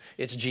righteousness.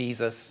 It's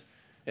Jesus.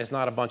 It's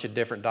not a bunch of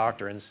different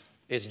doctrines.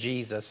 It's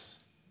Jesus.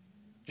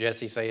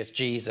 Jesse, say it's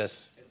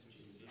Jesus. It's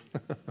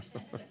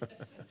Jesus.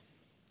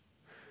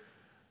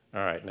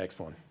 All right, next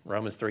one.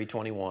 Romans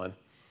 3:21.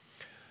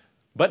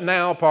 But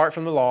now, apart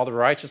from the law, the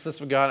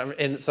righteousness of God,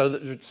 and so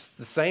it's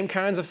the same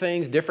kinds of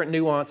things, different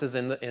nuances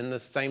in the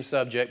same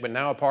subject, but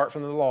now apart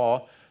from the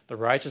law, the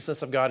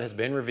righteousness of God has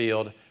been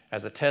revealed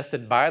as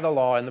attested by the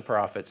law and the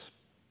prophets.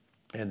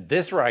 And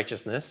this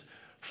righteousness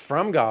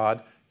from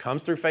God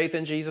comes through faith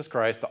in Jesus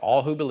Christ to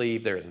all who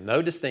believe. There is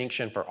no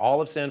distinction, for all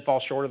of sin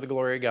falls short of the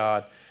glory of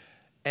God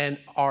and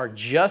are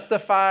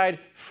justified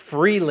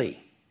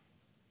freely.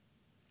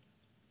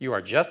 You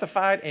are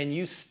justified and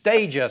you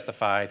stay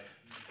justified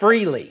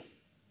freely.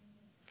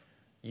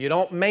 You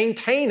don't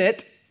maintain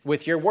it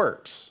with your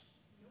works.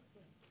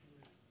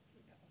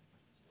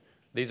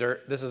 This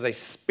is a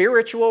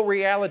spiritual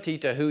reality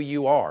to who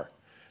you are.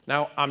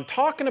 Now, I'm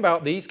talking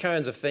about these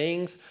kinds of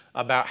things,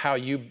 about how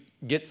you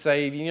get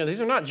saved. You know,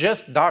 these are not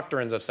just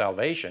doctrines of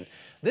salvation.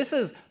 This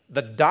is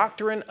the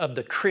doctrine of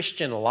the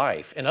Christian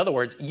life. In other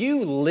words,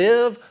 you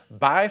live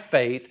by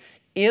faith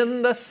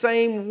in the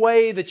same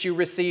way that you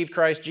received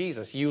Christ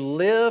Jesus. You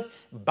live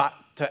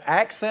to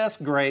access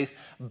grace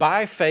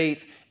by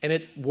faith, and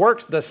it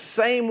works the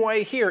same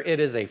way here. It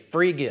is a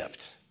free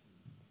gift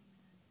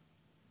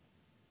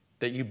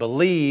that you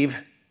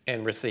believe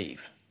and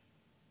receive.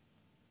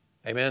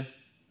 Amen?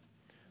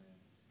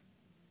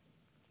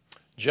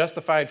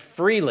 Justified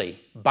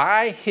freely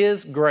by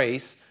His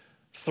grace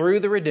through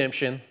the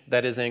redemption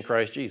that is in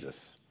Christ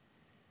Jesus.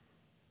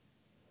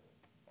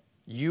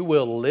 You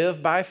will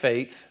live by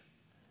faith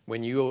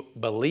when you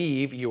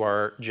believe you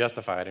are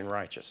justified and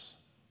righteous.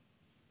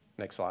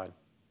 Next slide.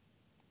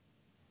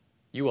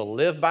 You will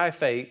live by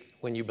faith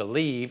when you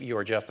believe you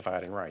are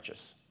justified and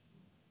righteous.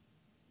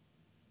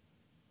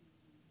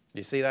 Do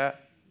you see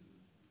that?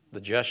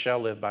 The just shall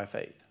live by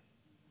faith.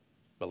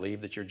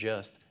 Believe that you're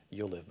just,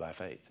 you'll live by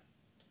faith.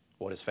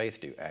 What does faith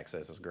do?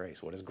 Accesses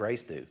grace. What does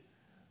grace do?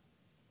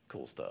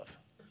 Cool stuff.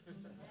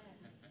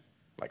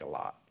 Like a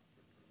lot.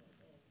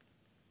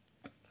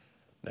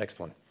 Next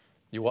one.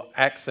 You will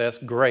access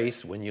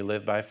grace when you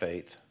live by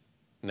faith.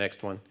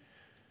 Next one.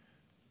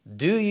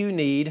 Do you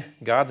need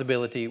God's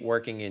ability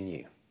working in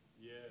you?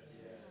 Yes.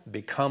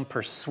 Become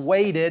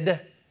persuaded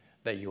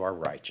that you are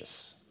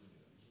righteous.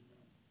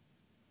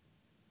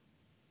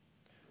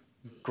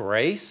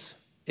 Grace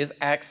is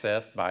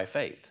accessed by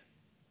faith.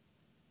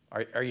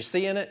 Are you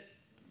seeing it?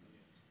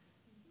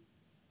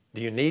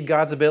 Do you need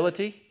God's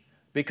ability?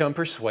 Become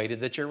persuaded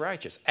that you're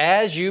righteous.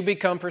 As you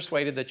become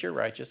persuaded that you're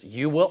righteous,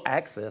 you will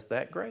access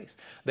that grace.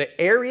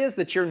 The areas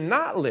that you're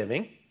not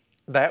living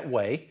that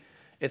way,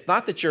 it's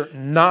not that you're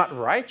not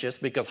righteous,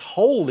 because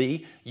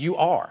holy you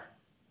are.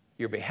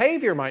 Your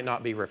behavior might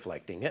not be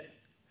reflecting it,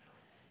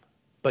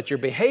 but your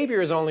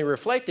behavior is only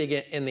reflecting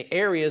it in the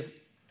areas,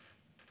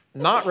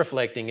 not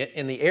reflecting it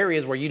in the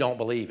areas where you don't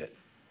believe it,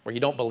 where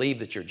you don't believe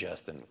that you're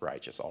just and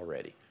righteous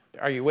already.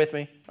 Are you with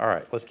me? All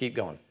right, let's keep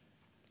going.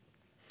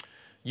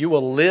 You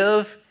will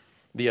live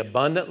the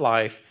abundant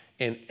life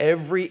in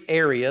every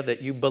area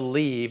that you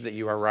believe that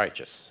you are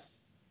righteous.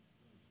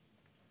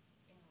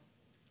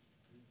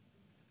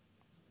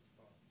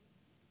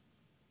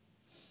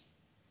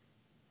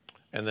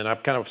 And then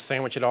I've kind of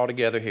sandwiched it all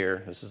together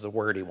here. This is a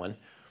wordy one.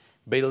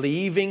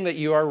 Believing that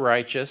you are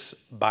righteous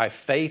by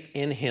faith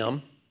in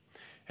Him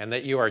and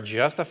that you are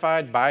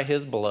justified by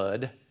His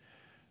blood,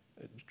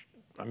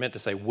 I meant to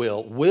say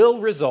will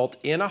result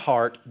in a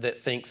heart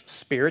that thinks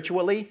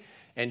spiritually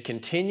and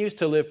continues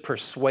to live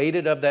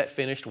persuaded of that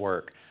finished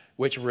work,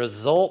 which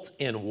results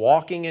in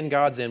walking in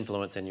God's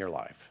influence in your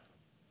life.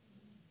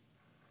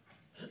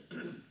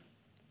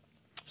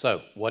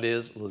 So, what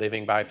is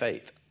living by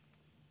faith?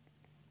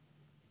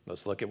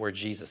 Let's look at where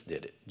Jesus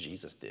did it.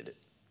 Jesus did it.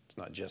 It's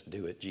not just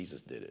do it,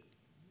 Jesus did it.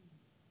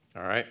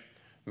 All right?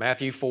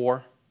 Matthew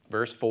 4,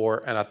 verse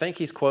 4, and I think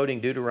he's quoting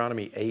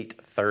Deuteronomy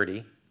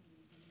 8:30.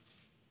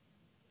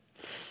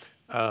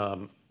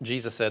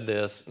 Jesus said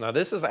this. Now,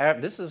 this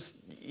is,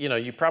 you know,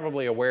 you're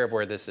probably aware of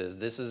where this is.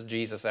 This is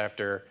Jesus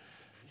after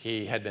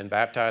he had been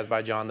baptized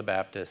by John the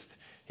Baptist.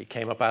 He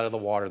came up out of the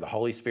water. The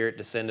Holy Spirit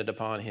descended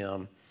upon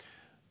him.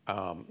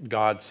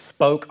 God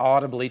spoke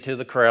audibly to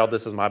the crowd.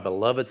 This is my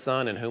beloved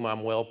Son in whom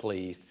I'm well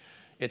pleased.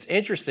 It's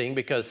interesting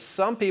because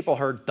some people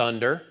heard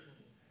thunder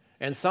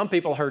and some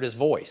people heard his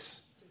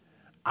voice.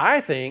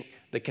 I think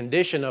the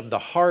condition of the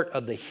heart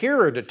of the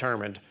hearer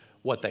determined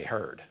what they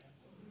heard.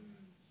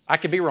 I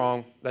could be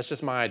wrong. That's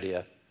just my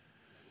idea.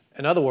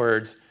 In other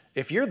words,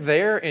 if you're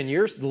there and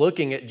you're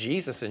looking at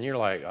Jesus and you're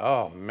like,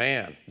 oh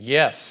man,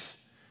 yes,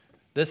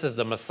 this is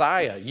the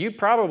Messiah, you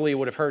probably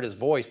would have heard his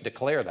voice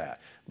declare that.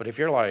 But if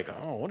you're like,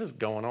 oh, what is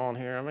going on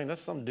here? I mean,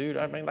 that's some dude.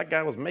 I mean, that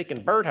guy was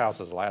making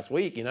birdhouses last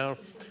week, you know.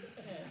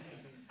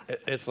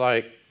 It's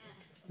like,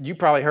 you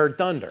probably heard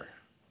thunder.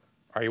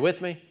 Are you with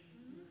me?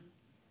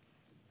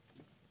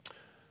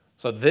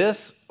 So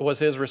this was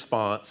his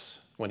response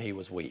when he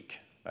was weak.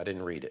 I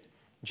didn't read it.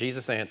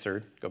 Jesus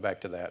answered, go back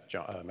to that,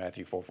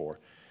 Matthew 4:4.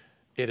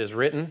 It is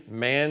written,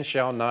 man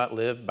shall not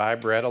live by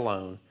bread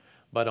alone,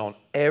 but on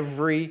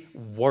every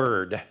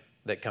word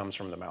that comes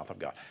from the mouth of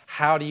God.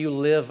 How do you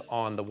live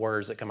on the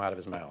words that come out of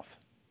his mouth?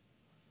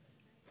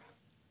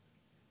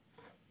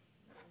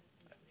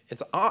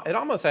 It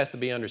almost has to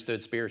be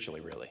understood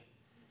spiritually, really.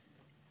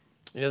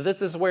 You know,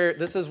 this is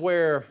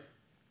where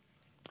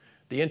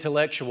the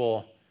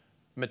intellectual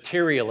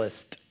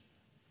materialist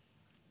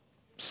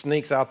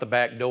sneaks out the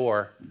back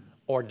door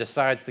or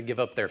decides to give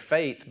up their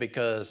faith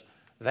because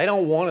they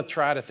don't want to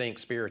try to think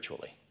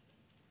spiritually.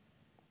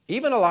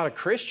 Even a lot of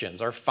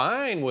Christians are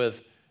fine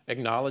with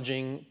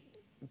acknowledging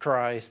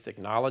Christ,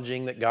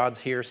 acknowledging that God's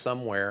here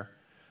somewhere,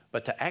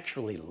 but to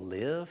actually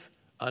live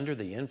under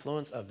the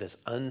influence of this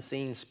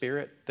unseen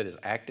spirit that is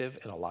active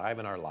and alive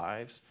in our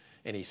lives,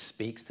 and he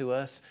speaks to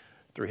us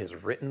through his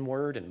written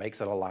word and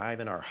makes it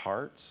alive in our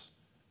hearts,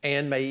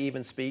 and may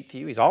even speak to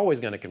you. He's always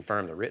going to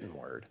confirm the written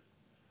word.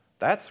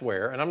 That's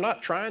where, and I'm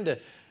not trying to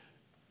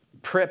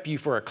prep you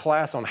for a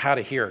class on how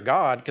to hear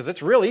God, because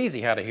it's real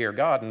easy how to hear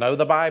God. Know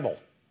the Bible.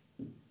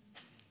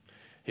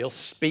 He'll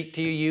speak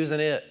to you using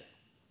it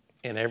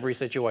in every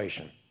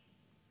situation.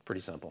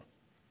 Pretty simple.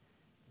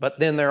 But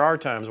then there are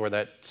times where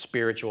that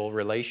spiritual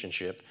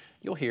relationship,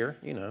 you'll hear,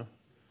 you know.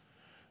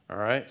 All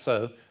right,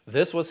 so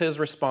this was his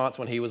response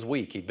when he was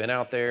weak. He'd been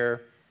out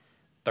there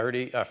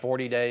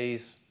 40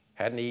 days,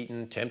 hadn't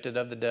eaten, tempted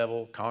of the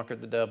devil,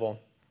 conquered the devil,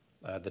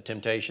 the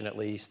temptation at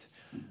least.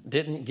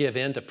 Didn't give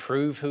in to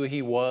prove who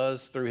he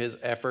was through his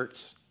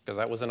efforts, because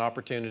that was an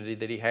opportunity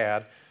that he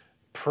had.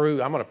 I'm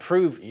going to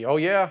prove, oh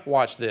yeah,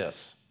 watch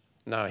this.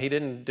 No, he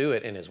didn't do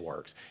it in his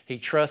works. He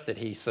trusted,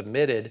 he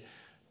submitted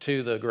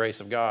to the grace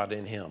of God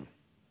in him.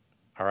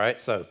 All right,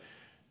 so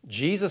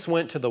Jesus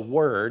went to the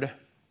Word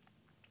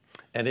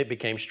and it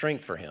became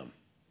strength for him.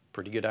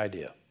 Pretty good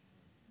idea.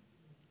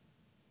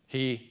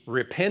 He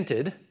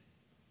repented,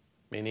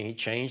 meaning he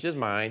changed his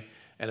mind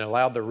and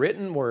allowed the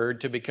written word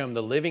to become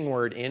the living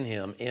word in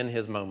him in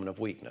his moment of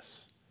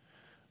weakness.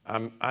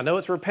 I know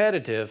it's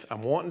repetitive.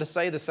 I'm wanting to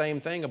say the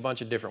same thing a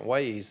bunch of different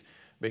ways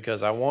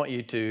because I want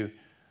you to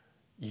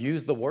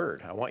use the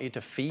word. I want you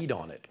to feed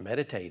on it,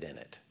 meditate in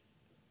it.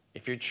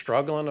 If you're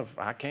struggling,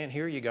 I can't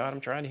hear you, God, I'm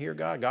trying to hear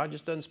God. God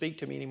just doesn't speak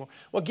to me anymore.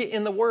 Well, get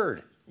in the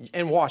word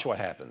and watch what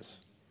happens.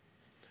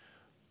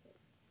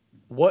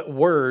 What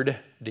word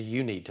do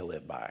you need to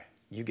live by?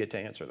 You get to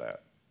answer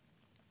that.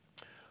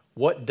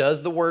 What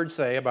does the word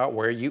say about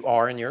where you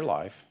are in your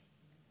life?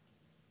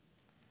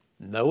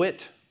 Know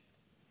it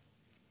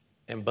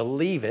and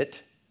believe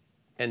it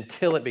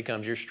until it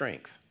becomes your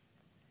strength.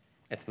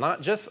 It's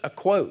not just a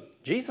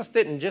quote. Jesus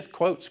didn't just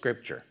quote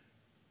Scripture.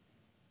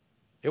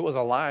 It was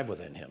alive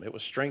within him. It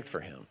was strength for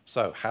him.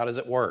 So how does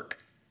it work?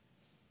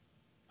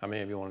 How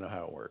many of you want to know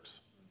how it works?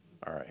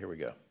 All right, here we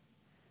go.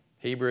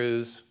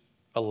 Hebrews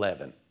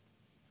 11.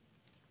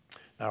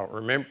 Now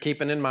remember,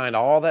 keeping in mind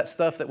all that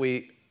stuff that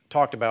we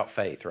talked about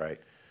faith, right?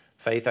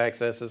 Faith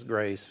accesses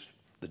grace.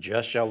 The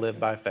just shall live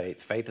by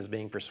faith. Faith is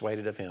being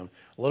persuaded of him.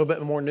 A little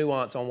bit more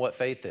nuance on what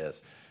faith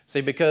is.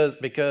 See,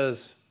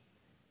 because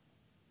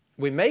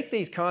we make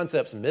these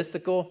concepts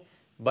mystical,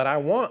 but I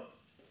want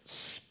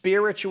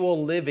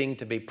spiritual living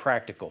to be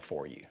practical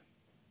for you.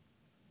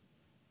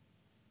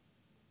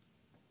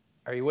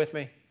 Are you with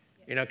me?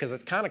 You know, because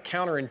it's kind of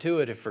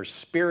counterintuitive for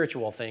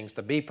spiritual things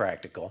to be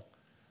practical.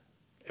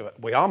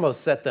 We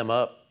almost set them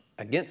up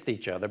against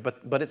each other,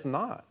 but it's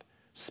not.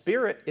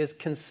 Spirit is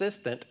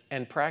consistent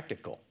and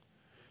practical.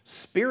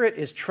 Spirit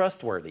is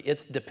trustworthy.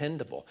 It's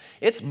dependable.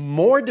 It's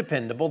more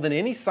dependable than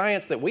any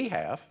science that we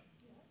have.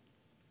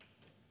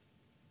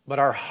 But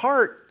our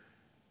heart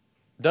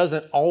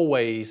doesn't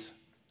always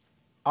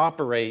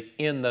operate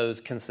in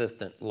those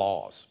consistent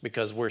laws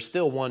because we're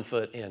still 1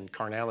 foot in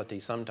carnality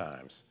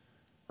sometimes,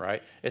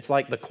 right? It's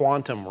like the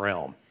quantum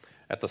realm.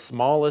 At the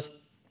smallest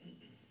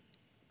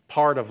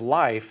part of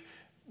life,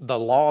 the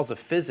laws of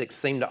physics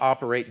seem to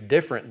operate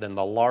different than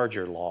the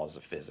larger laws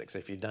of physics.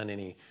 If you've done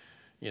any,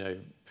 you know,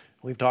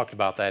 we've talked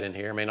about that in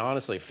here. I mean,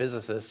 honestly,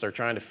 physicists are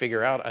trying to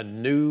figure out a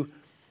new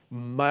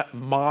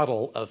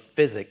model of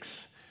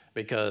physics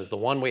because the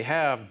one we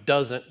have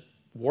doesn't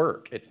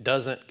work. It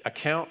doesn't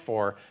account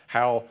for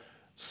how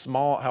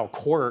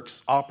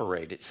quirks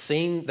operate.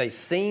 They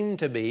seem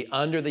to be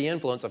under the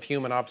influence of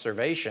human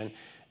observation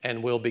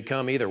and will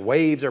become either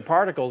waves or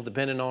particles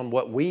depending on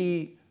what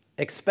we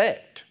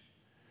expect.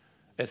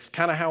 It's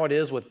kind of how it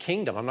is with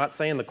kingdom. I'm not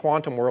saying the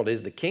quantum world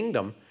is the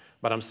kingdom,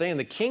 but I'm saying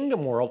the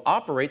kingdom world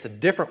operates a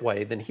different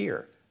way than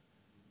here.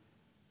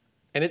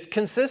 And it's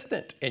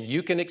consistent, and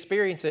you can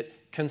experience it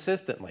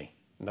consistently.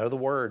 Know the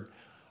word.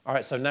 All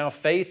right, so now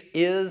faith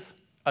is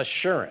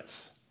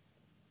assurance.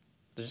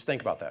 Just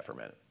think about that for a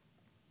minute.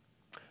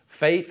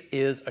 Faith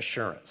is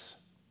assurance.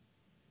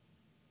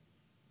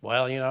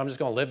 Well, you know, I'm just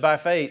going to live by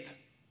faith,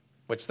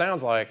 which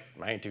sounds like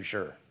I ain't too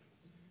sure.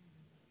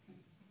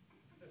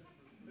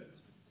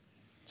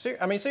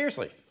 I mean,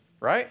 seriously,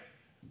 right?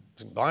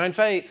 It's blind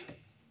faith.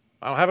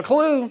 I don't have a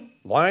clue.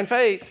 Blind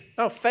faith.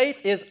 No,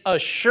 faith is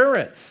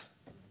assurance.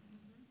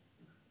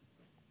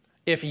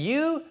 If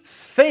you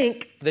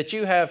think that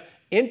you have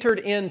entered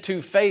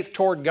into faith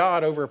toward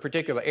God over a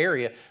particular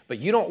area, but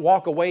you don't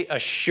walk away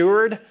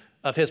assured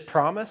of His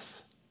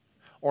promise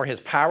or His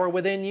power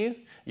within you,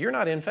 you're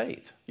not in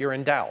faith. You're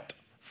in doubt.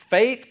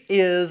 Faith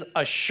is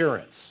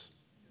assurance.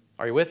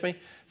 Are you with me?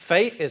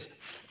 Faith is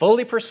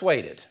fully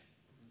persuaded.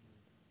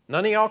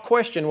 None of y'all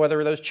question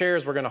whether those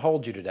chairs were going to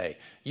hold you today.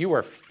 You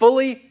are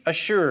fully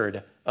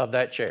assured of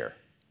that chair.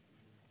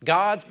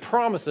 God's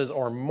promises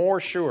are more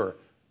sure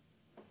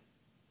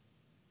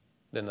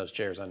than those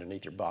chairs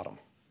underneath your bottom.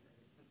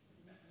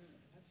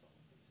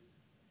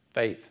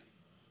 Faith.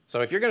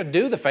 So if you're going to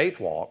do the faith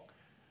walk,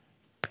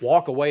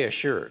 walk away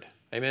assured.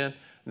 Amen?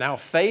 Now,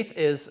 faith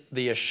is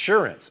the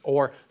assurance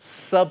or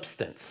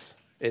substance,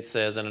 it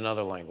says in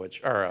another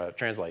language, or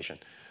translation.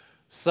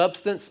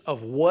 Substance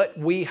of what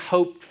we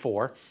hoped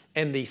for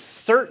and the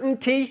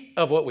certainty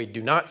of what we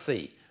do not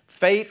see.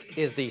 Faith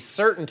is the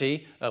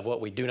certainty of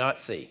what we do not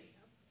see.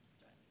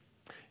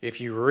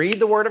 If you read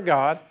the Word of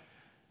God,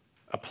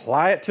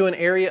 apply it to an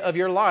area of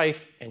your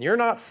life, and you're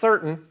not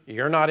certain,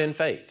 you're not in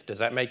faith. Does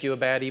that make you a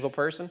bad, evil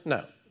person?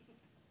 No.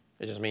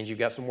 It just means you've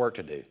got some work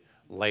to do,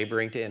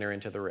 laboring to enter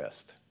into the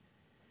rest,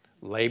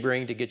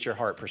 laboring to get your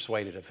heart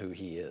persuaded of who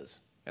He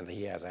is, and that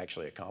He has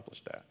actually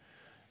accomplished that.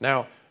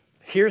 Now,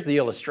 here's the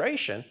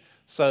illustration.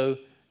 So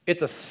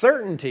it's a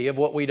certainty of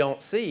what we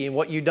don't see, and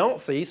what you don't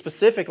see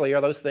specifically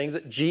are those things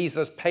that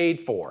Jesus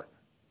paid for.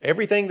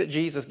 Everything that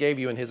Jesus gave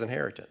you in His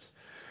inheritance.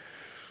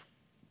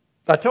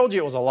 I told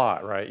you it was a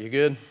lot, right? You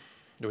good?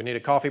 Do we need a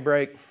coffee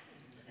break?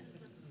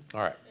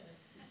 All right.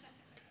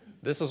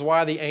 This is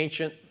why the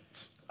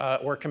ancients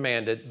were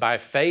commanded, by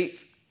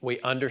faith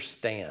we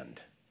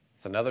understand.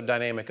 It's another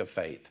dynamic of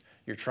faith.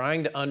 You're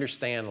trying to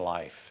understand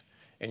life,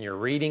 and you're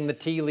reading the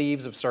tea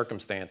leaves of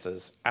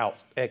circumstances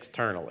out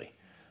externally.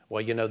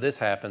 Well, you know, this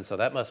happened, so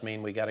that must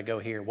mean we got to go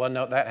here. Well,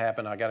 no, that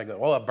happened, I got to go.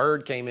 Oh, a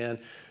bird came in,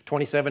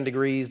 27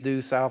 degrees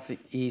due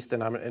southeast,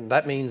 and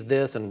that means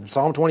this, and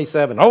Psalm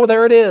 27, oh,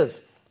 there it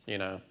is. You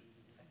know,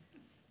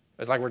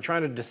 it's like we're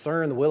trying to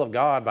discern the will of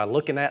God by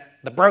looking at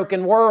the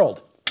broken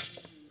world.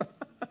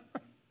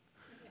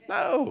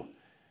 No,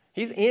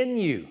 He's in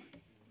you.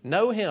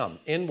 Know Him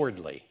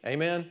inwardly.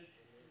 Amen?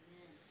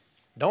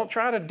 Don't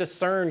try to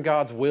discern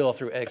God's will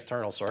through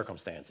external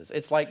circumstances.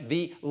 It's like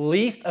the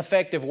least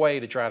effective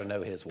way to try to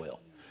know His will.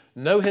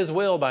 Know His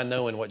will by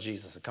knowing what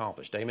Jesus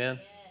accomplished.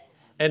 Amen?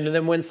 And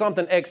then when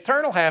something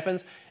external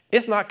happens,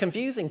 it's not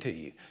confusing to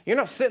you. You're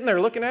not sitting there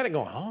looking at it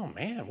going, oh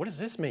man, what does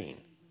this mean?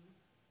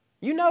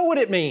 You know what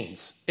it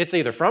means. It's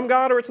either from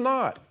God or it's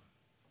not.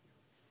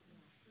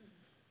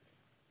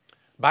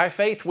 By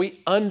faith,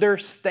 we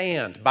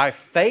understand. By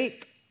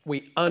faith,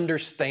 we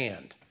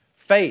understand.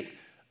 Faith,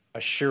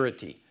 a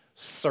surety,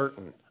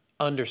 certain,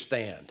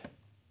 understand.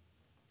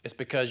 It's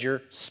because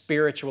you're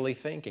spiritually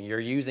thinking.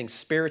 You're using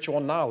spiritual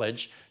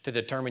knowledge to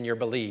determine your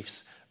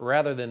beliefs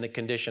rather than the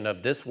condition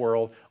of this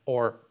world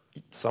or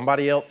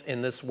somebody else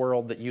in this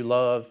world that you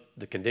love,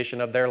 the condition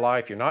of their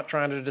life. You're not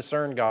trying to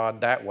discern God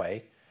that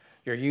way.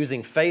 You're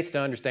using faith to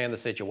understand the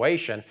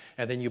situation,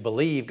 and then you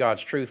believe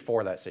God's truth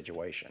for that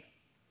situation.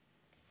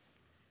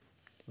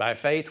 By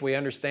faith, we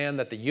understand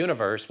that the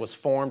universe was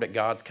formed at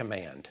God's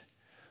command,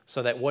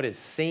 so that what is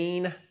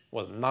seen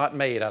was not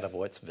made out of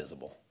what's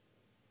visible.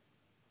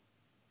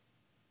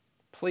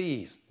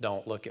 Please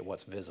don't look at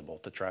what's visible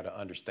to try to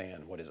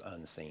understand what is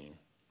unseen.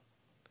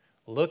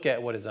 Look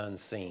at what is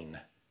unseen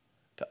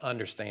to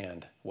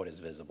understand what is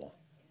visible.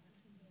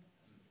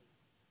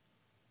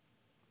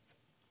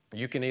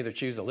 You can either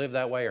choose to live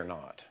that way or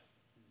not.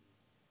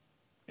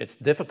 It's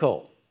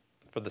difficult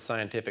for the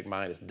scientific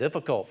mind. It's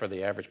difficult for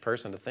the average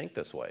person to think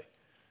this way.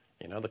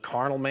 You know, the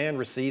carnal man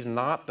receives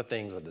not the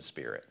things of the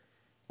Spirit.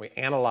 We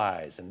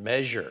analyze and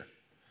measure.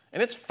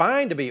 And it's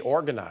fine to be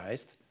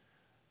organized.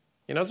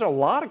 You know, there's a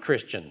lot of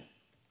Christian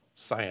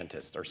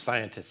scientists or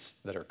scientists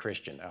that are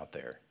Christian out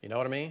there. You know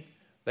what I mean?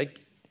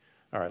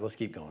 All right, let's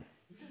keep going.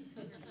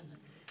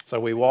 So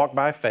we walk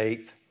by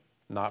faith,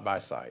 not by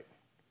sight.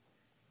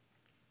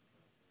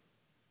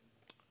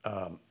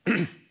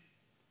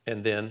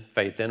 And then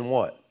faith in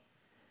what?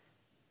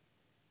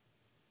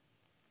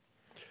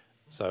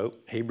 So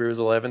Hebrews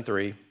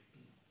 11:3,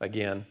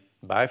 again,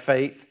 by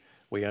faith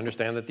we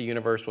understand that the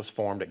universe was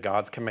formed at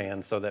God's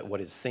command, so that what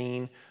is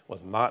seen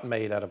was not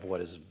made out of what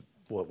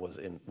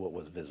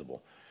was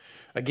visible.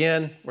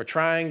 Again, we're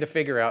trying to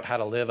figure out how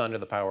to live under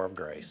the power of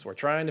grace. We're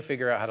trying to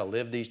figure out how to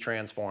live these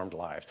transformed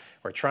lives.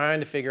 We're trying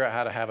to figure out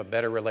how to have a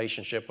better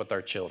relationship with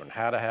our children,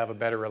 how to have a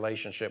better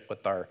relationship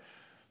with our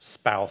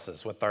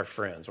spouses, with our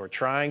friends. We're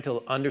trying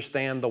to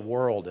understand the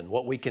world and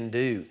what we can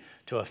do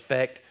to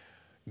affect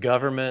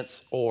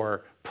governments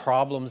or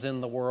problems in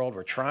the world.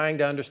 We're trying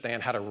to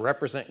understand how to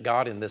represent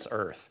God in this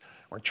earth.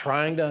 We're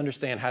trying to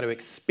understand how to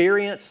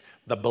experience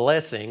the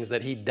blessings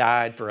that He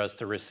died for us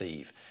to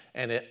receive.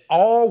 And it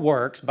all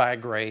works by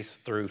grace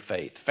through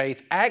faith.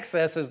 Faith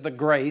accesses the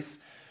grace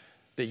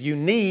that you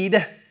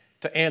need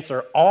to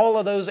answer all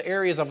of those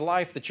areas of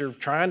life that you're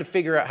trying to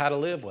figure out how to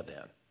live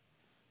within.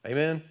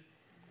 Amen?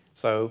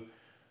 So,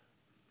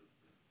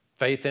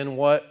 faith in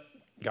what?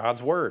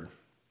 God's Word.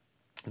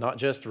 Not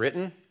just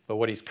written, but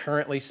what He's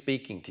currently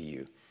speaking to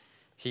you.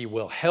 He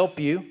will help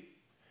you,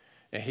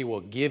 and He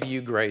will give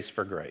you grace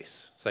for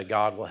grace. Say,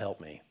 God will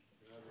help me.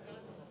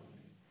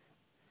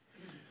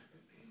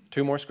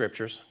 Two more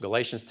scriptures.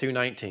 Galatians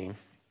 2:19.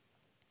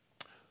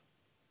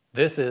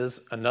 This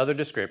is another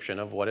description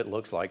of what it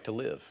looks like to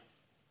live,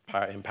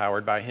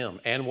 empowered by Him,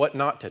 and what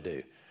not to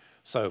do.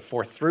 So,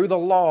 for through the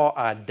law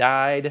I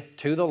died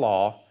to the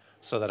law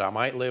so that I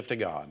might live to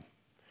God.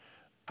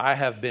 I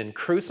have been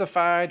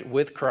crucified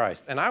with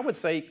Christ. And I would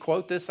say,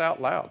 quote this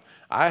out loud.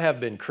 I have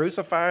been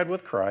crucified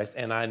with Christ,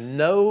 and I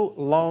no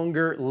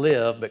longer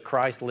live, but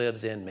Christ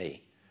lives in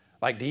me.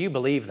 Like, do you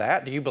believe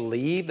that? Do you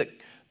believe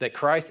that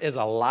Christ is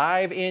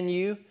alive in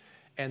you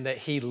and that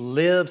He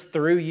lives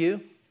through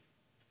you?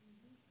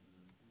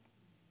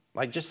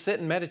 Like, just sit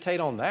and meditate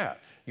on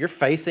that. You're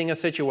facing a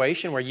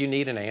situation where you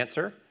need an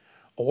answer,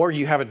 or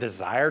you have a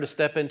desire to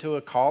step into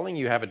a calling,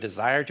 you have a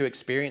desire to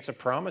experience a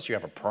promise, you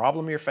have a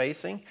problem you're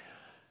facing.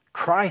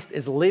 Christ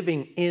is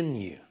living in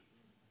you.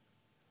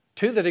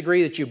 To the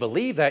degree that you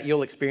believe that,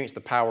 you'll experience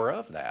the power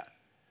of that.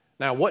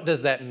 Now, what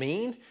does that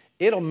mean?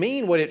 It'll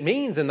mean what it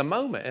means in the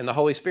moment, and the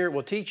Holy Spirit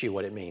will teach you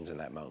what it means in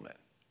that moment,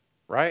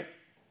 right?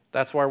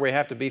 That's why we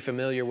have to be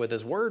familiar with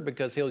His Word,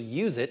 because He'll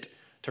use it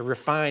to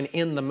refine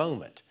in the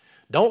moment.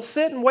 Don't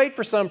sit and wait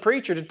for some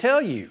preacher to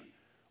tell you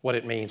what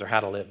it means or how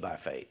to live by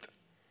faith.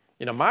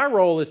 You know, my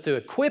role is to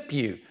equip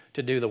you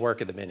to do the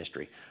work of the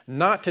ministry,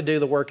 not to do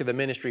the work of the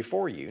ministry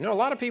for you. You know, a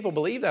lot of people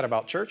believe that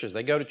about churches.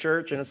 They go to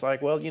church and it's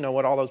like, well, you know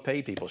what, all those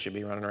paid people should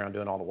be running around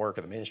doing all the work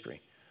of the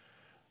ministry.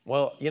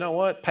 Well, you know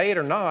what, paid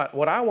or not,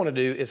 what I want to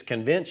do is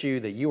convince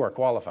you that you are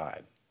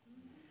qualified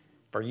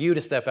for you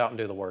to step out and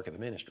do the work of the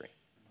ministry.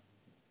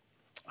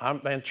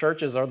 And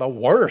churches are the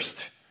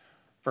worst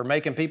for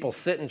making people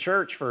sit in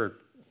church for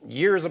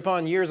years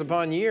upon years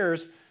upon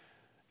years,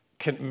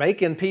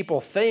 making people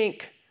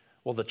think,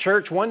 well, the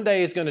church one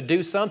day is going to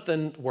do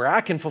something where I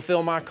can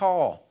fulfill my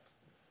call.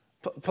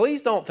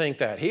 Please don't think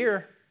that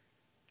here.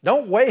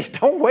 Don't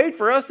wait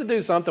for us to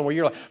do something where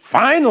you're like,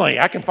 finally,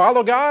 I can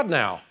follow God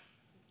now.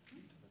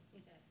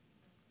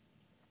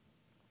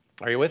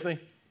 Are you with me?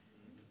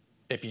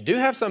 If you do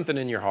have something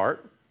in your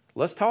heart,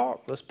 let's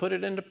talk. Let's put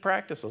it into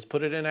practice. Let's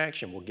put it in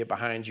action. We'll get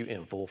behind you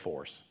in full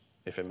force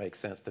if it makes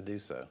sense to do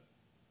so.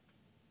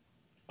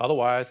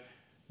 Otherwise,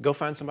 go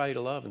find somebody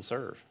to love and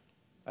serve.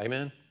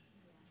 Amen?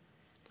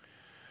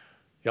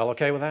 Y'all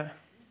okay with that?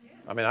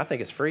 I mean, I think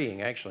it's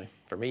freeing, actually,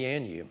 for me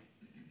and you.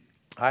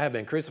 I have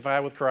been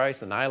crucified with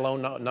Christ, and I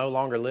alone no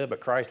longer live, but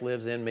Christ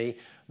lives in me.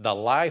 The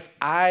life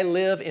I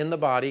live in the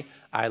body,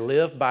 I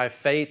live by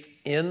faith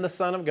in the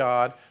Son of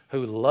God,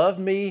 who loved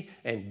me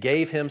and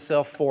gave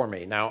Himself for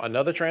me. Now,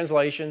 another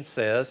translation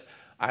says,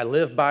 I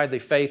live by the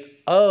faith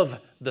of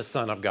the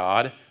Son of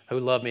God, who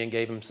loved me and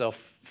gave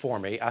Himself for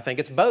me. I think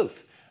it's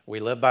both. We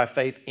live by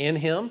faith in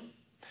Him,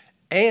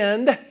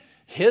 and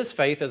His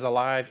faith is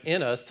alive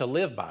in us to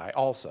live by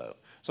also.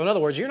 So in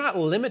other words, you're not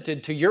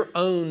limited to your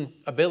own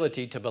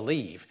ability to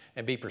believe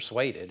and be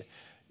persuaded.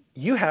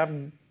 You have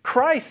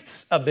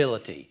Christ's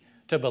ability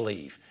to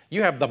believe.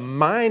 You have the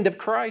mind of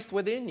Christ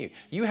within you.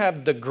 You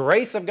have the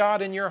grace of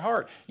God in your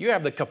heart. You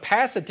have the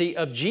capacity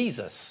of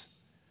Jesus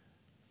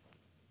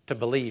to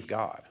believe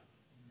God.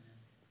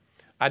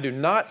 I do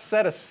not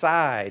set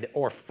aside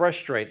or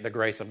frustrate the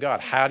grace of God.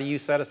 How do you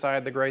set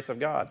aside the grace of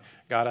God?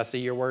 God, I see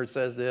your word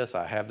says this.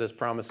 I have this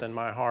promise in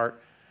my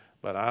heart,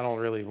 but I don't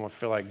really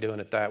feel like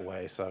doing it that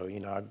way. So, you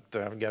know,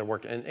 I've got to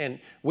work. And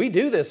we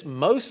do this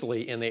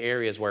mostly in the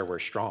areas where we're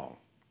strong,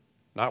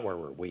 not where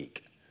we're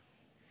weak.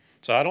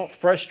 So I don't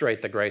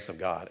frustrate the grace of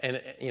God.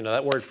 And, you know,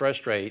 that word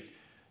frustrate,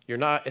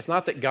 it's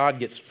not that God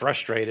gets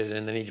frustrated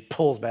and then He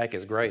pulls back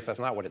His grace. That's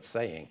not what it's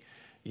saying.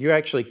 You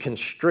actually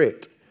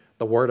constrict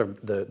the word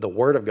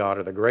of God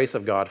or the grace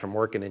of God from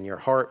working in your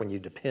heart when you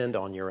depend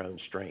on your own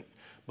strength.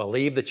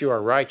 Believe that you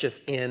are righteous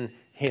in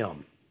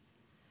Him.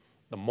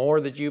 The more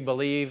that you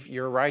believe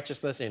your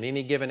righteousness in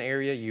any given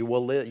area, you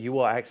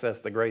will access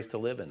the grace to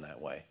live in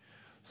that way.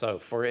 So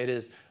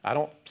I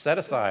don't set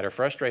aside or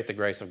frustrate the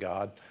grace of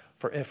God,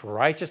 for if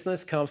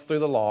righteousness comes through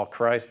the law,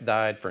 Christ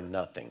died for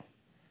nothing.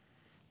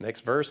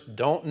 Next verse,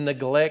 don't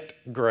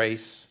neglect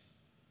grace.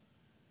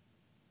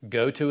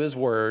 Go to His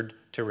word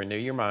to renew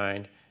your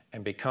mind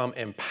and become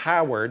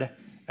empowered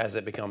as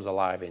it becomes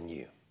alive in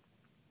you.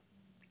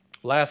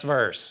 Last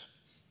verse.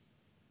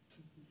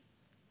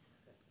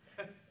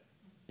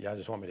 Y'all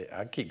just want me to,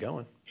 I keep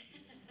going.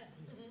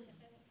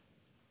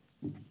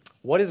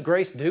 What is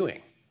grace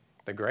doing?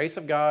 The grace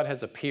of God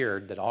has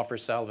appeared that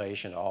offers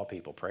salvation to all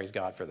people. Praise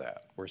God for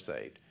that. We're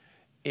saved.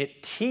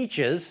 It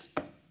teaches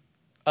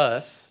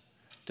us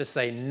to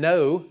say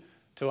no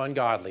to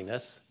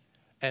ungodliness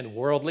and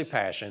worldly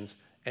passions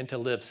and to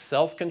live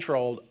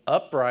self-controlled,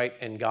 upright,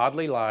 and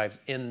godly lives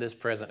in this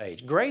present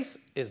age. Grace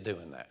is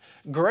doing that.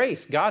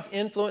 Grace, God's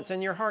influence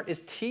in your heart,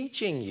 is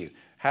teaching you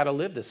how to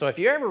live this. So if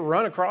you ever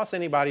run across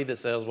anybody that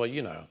says, well,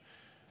 you know,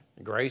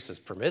 grace is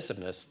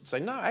permissiveness,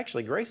 say, no,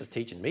 actually, grace is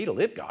teaching me to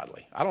live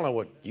godly. I don't know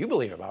what you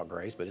believe about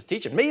grace, but it's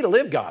teaching me to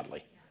live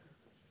godly.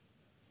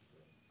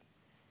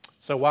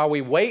 So while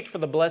we wait for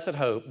the blessed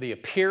hope, the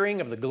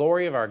appearing of the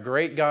glory of our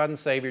great God and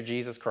Savior,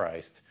 Jesus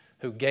Christ,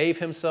 who gave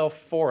Himself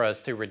for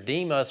us to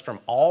redeem us from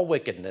all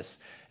wickedness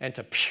and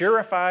to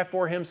purify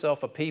for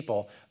Himself a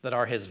people that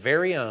are His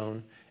very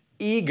own,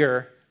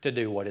 eager to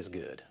do what is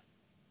good.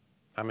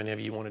 How many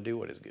of you want to do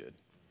what is good?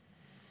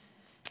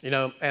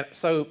 And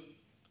so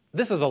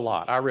this is a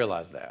lot. I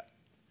realize that.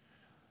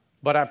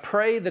 But I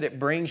pray that it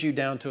brings you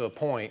down to a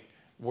point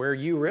where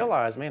you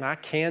realize, man, I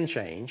can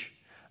change.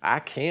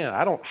 I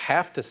don't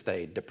have to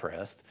stay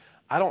depressed.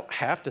 I don't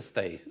have to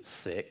stay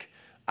sick.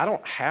 I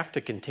don't have to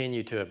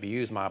continue to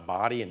abuse my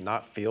body and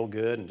not feel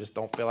good and just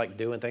don't feel like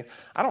doing things.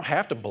 I don't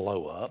have to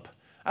blow up.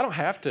 I don't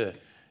have to,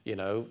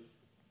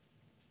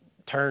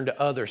 turn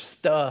to other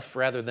stuff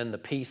rather than the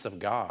peace of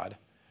God.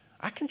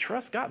 I can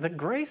trust God. The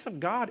grace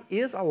of God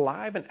is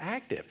alive and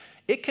active.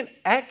 It can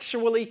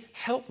actually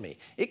help me.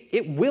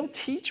 It will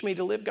teach me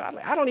to live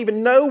godly. I don't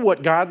even know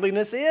what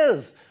godliness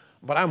is,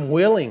 but I'm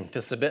willing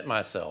to submit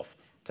myself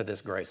to this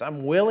grace.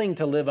 I'm willing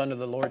to live under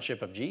the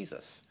lordship of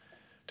Jesus,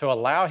 to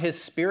allow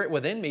His Spirit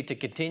within me to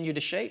continue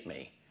to shape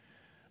me.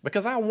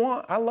 Because I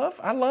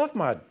love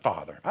my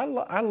Father.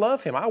 I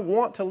love Him. I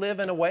want to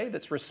live in a way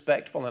that's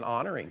respectful and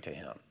honoring to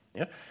Him.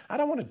 I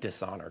don't want to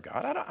dishonor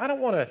God. I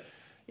don't want to,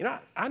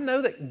 I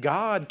know that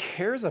God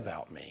cares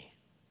about me.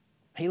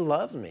 He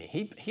loves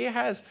me. He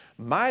has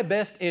my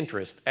best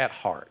interest at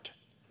heart.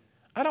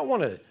 I don't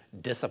want to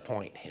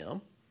disappoint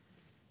Him.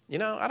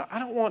 I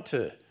don't want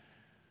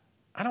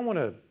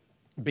to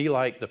be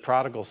like the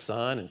prodigal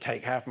son and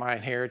take half my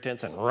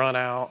inheritance and run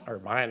out, or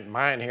my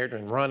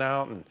inheritance and run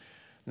out and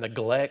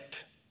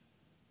neglect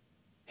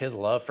His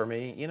love for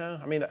me.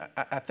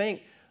 I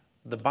think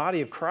the body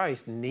of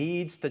Christ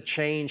needs to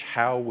change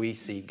how we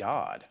see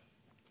God.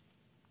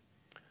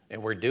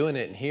 And we're doing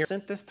it in here.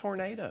 Sent this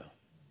tornado.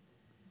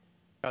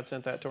 God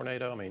sent that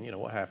tornado.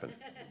 What happened?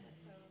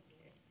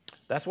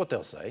 That's what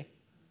they'll say.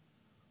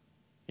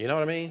 You know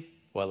what I mean?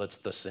 Well, it's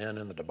the sin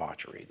and the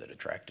debauchery that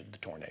attracted the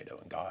tornado,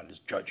 and God is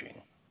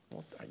judging.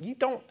 Well,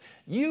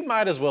 you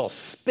might as well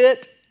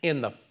spit in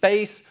the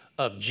face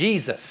of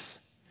Jesus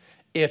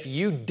if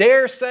you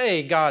dare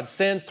say God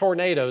sends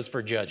tornadoes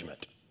for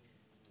judgment.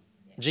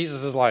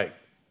 Jesus is like,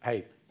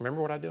 hey,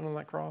 remember what I did on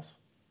that cross?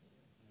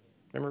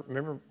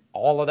 Remember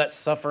all of that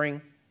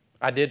suffering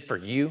I did for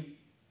you?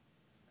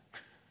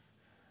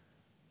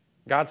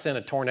 God sent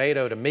a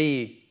tornado to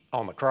me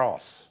on the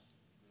cross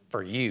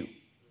for you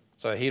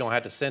so that He don't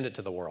have to send it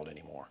to the world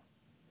anymore.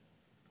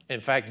 In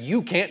fact,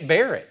 you can't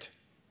bear it.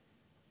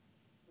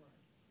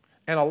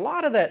 And a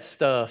lot of that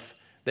stuff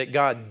that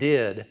God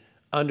did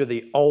under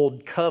the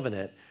old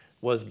covenant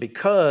was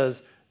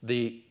because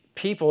the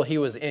people He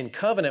was in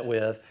covenant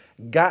with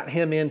got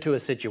Him into a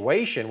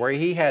situation where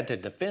He had to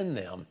defend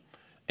them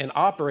and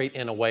operate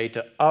in a way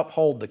to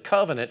uphold the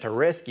covenant to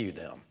rescue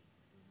them.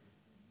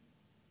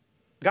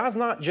 God's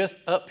not just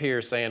up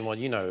here saying,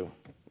 well,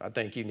 I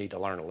think you need to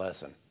learn a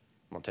lesson.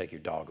 I'm going to take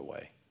your dog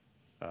away.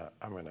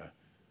 I'm going to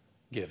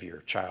give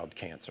your child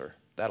cancer.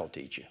 That'll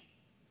teach you.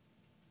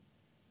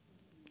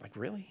 Like,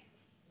 really?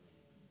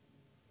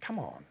 Come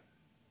on.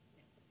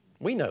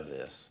 We know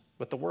this,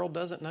 but the world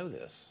doesn't know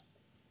this.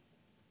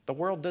 The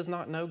world does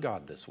not know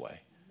God this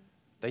way.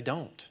 They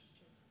don't.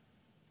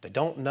 They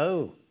don't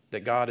know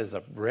that God is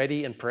a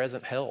ready and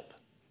present help.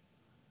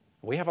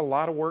 We have a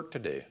lot of work to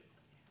do.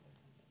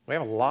 We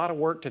have a lot of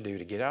work to do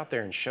to get out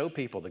there and show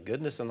people the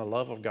goodness and the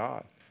love of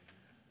God.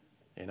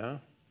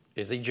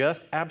 Is He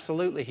just?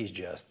 Absolutely He's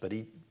just, but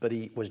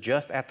he was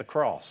just at the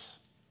cross,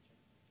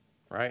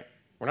 right?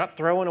 We're not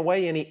throwing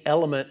away any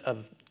element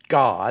of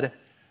God.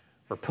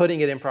 We're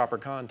putting it in proper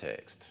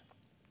context.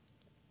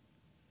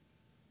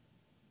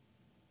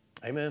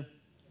 Amen?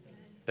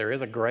 There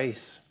is a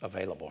grace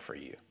available for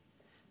you.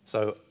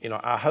 So,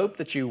 I hope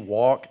that you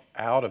walk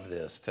out of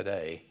this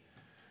today,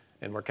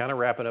 and we're kind of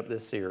wrapping up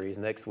this series.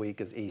 Next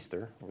week is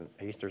Easter.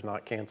 Easter's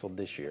not canceled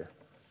this year.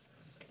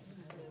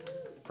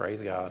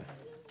 Praise God.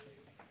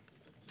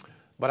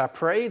 But I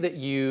pray that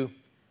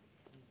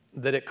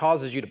it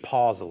causes you to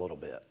pause a little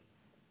bit.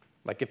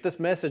 Like, if this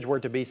message were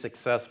to be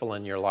successful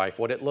in your life,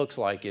 what it looks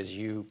like is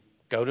you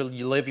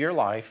live your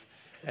life,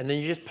 and then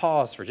you just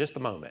pause for just a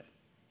moment.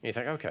 And you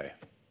think, okay,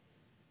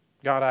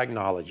 God, I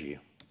acknowledge you.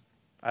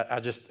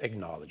 I just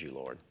acknowledge you,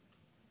 Lord.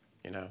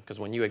 Because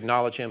when you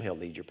acknowledge Him, He'll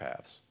lead your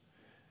paths.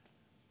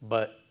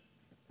 But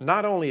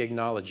not only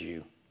acknowledge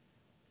you,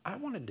 I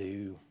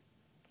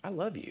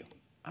love you.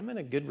 I'm in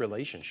a good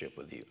relationship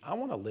with you. I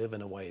want to live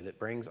in a way that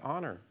brings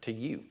honor to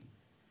you.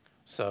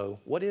 So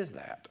what is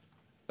that?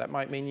 That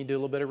might mean you do a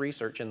little bit of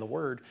research in the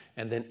Word,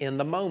 and then in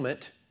the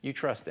moment, you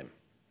trust Him.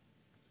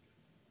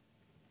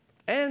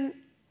 And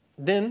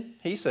then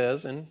He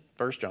says in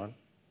 1 John,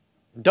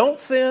 don't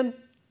sin,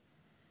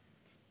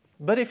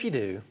 but if you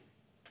do,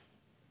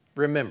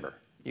 remember,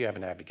 you have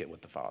an advocate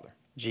with the Father.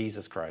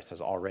 Jesus Christ has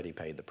already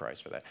paid the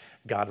price for that.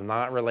 God's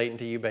not relating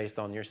to you based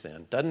on your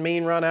sin. Doesn't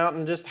mean run out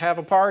and just have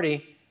a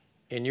party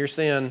in your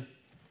sin,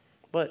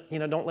 but,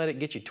 don't let it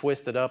get you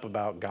twisted up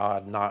about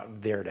God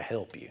not there to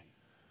help you.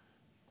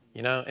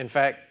 In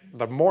fact,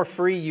 the more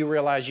free you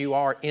realize you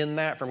are in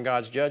that from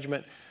God's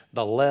judgment,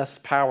 the less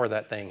power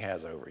that thing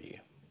has over you.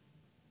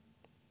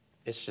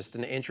 It's just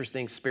an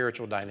interesting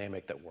spiritual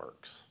dynamic that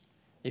works.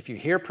 If you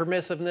hear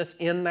permissiveness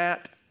in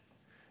that,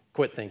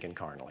 quit thinking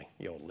carnally,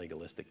 you old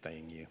legalistic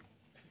thing, you.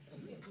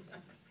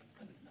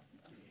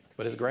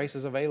 But His grace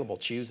is available.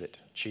 Choose it.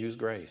 Choose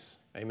grace.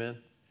 Amen?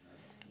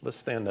 Let's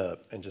stand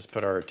up and just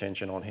put our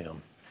attention on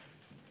Him.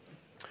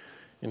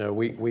 You know,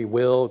 we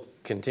will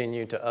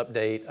continue to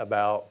update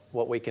about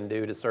what we can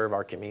do to serve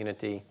our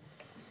community.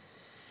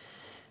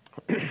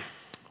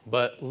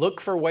 But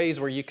look for ways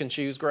where you can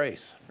choose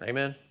grace.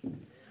 Amen?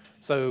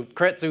 So,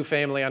 Kretzu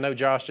family, I know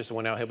Josh just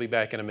went out. He'll be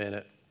back in a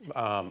minute.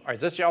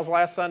 Is this y'all's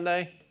last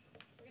Sunday?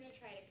 We're going to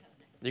try to come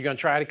next. You're going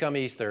to try to come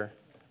Easter.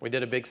 We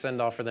did a big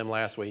send-off for them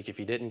last week. If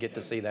you didn't get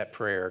to see that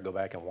prayer, go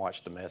back and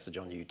watch the message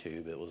on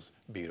YouTube. It was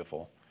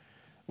beautiful.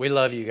 We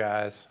love you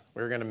guys.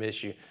 We're going to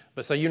miss you.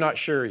 But so you're not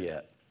sure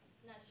yet?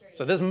 Not sure yet.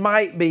 So this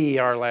might be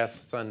our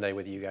last Sunday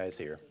with you guys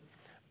here.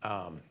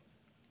 And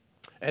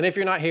if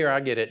you're not here, I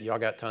get it. Y'all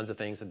got tons of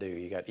things to do.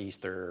 You got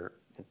Easter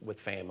with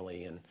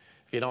family. And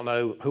if you don't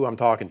know who I'm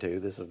talking to,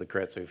 this is the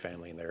Kretzu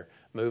family. And they're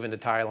moving to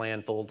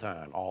Thailand full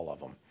time, all of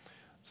them.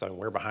 So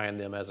we're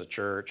behind them as a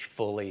church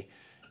fully.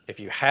 If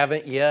you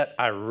haven't yet,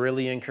 I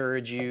really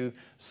encourage you,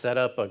 set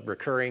up a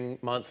recurring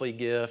monthly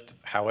gift,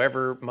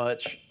 however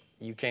much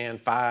you can,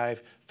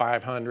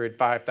 500,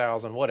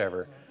 5,000,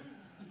 whatever.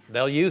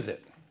 They'll use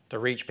it to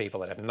reach people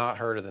that have not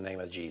heard of the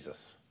name of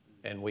Jesus.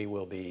 And we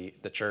will be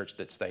the church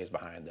that stays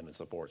behind them and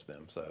supports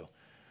them. So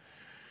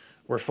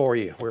we're for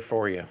you. We're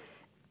for you.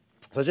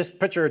 So just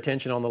put your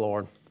attention on the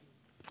Lord.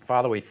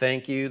 Father, we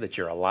thank you that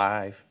you're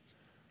alive.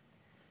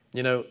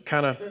 You know,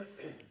 kind of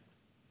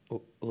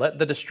let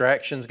the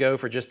distractions go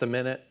for just a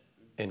minute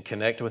and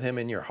connect with Him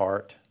in your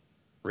heart.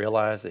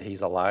 Realize that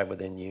He's alive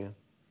within you.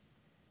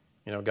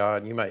 You know,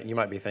 God, you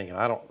might be thinking,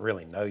 I don't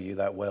really know you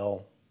that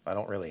well. I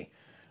don't really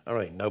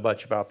know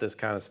much about this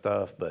kind of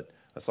stuff, but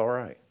that's all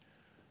right.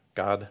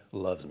 God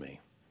loves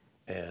me,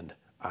 and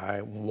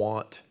I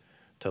want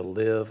to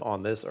live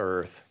on this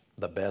earth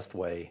the best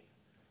way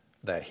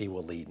that He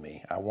will lead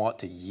me. I want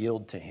to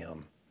yield to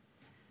Him.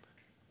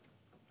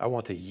 I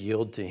want to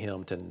yield to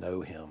Him to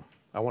know Him.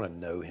 I want to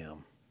know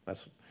Him.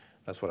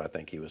 That's what I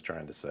think He was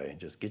trying to say.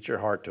 Just get your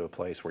heart to a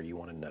place where you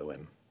want to know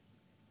Him.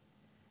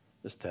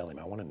 Just tell Him,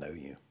 I want to know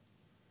you.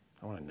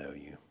 I want to know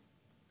you.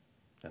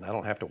 And I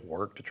don't have to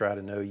work to try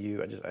to know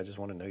you. I just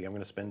want to know you. I'm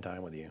going to spend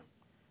time with you.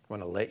 I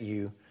want to let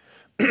you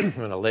I'm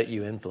going to let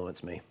you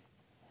influence me.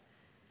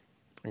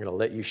 I'm going to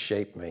let you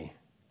shape me.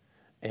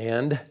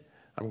 And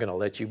I'm going to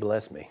let you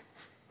bless me.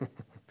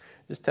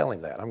 Just tell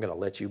Him that. I'm going to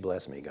let you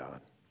bless me,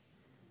 God.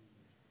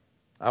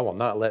 I will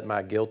not let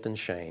my guilt and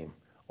shame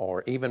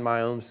or even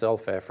my own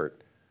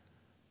self-effort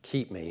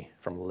keep me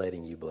from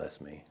letting you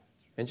bless me.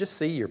 And just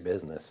see your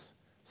business,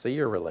 see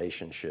your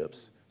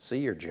relationships, see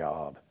your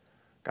job.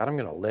 God, I'm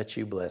going to let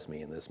you bless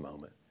me in this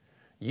moment.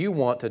 You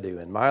want to do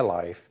in my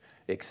life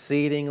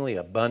exceedingly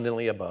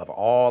abundantly above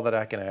all that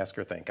I can ask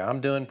or think. I'm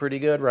doing pretty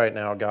good right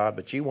now, God,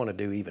 but you want to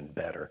do even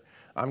better.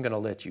 I'm going to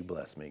let you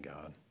bless me,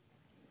 God.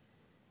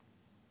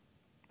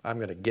 I'm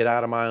going to get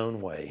out of my own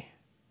way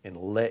and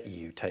let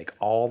you take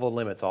all the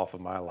limits off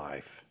of my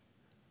life.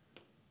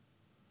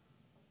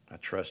 I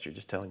trust you.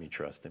 Just tell Him you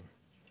trust Him.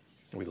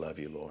 We love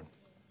you, Lord.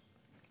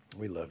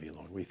 We love you,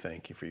 Lord. We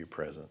thank you for your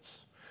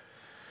presence.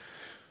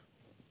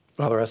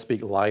 Father, I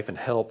speak life and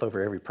health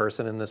over every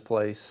person in this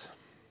place.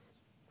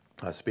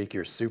 I speak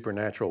your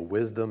supernatural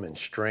wisdom and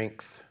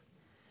strength.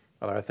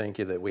 Father, I thank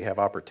you that we have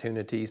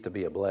opportunities to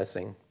be a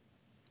blessing.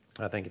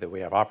 I thank you that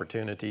we have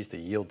opportunities to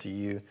yield to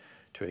you,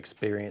 to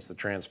experience the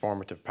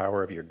transformative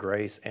power of your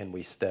grace, and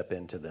we step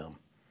into them.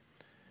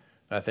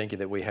 I thank you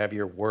that we have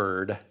your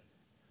word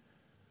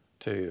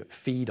to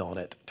feed on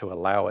it, to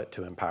allow it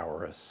to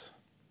empower us.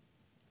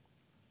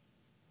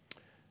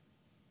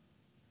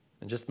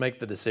 And just make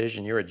the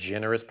decision, you're a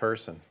generous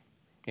person.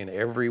 In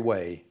every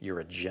way, you're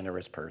a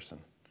generous person.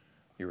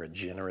 You're a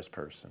generous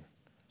person.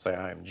 Say,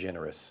 I am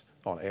generous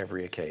on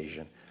every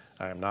occasion.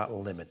 I am not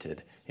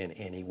limited in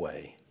any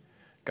way.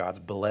 God's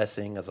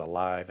blessing is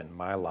alive in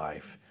my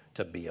life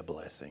to be a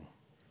blessing.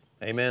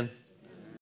 Amen.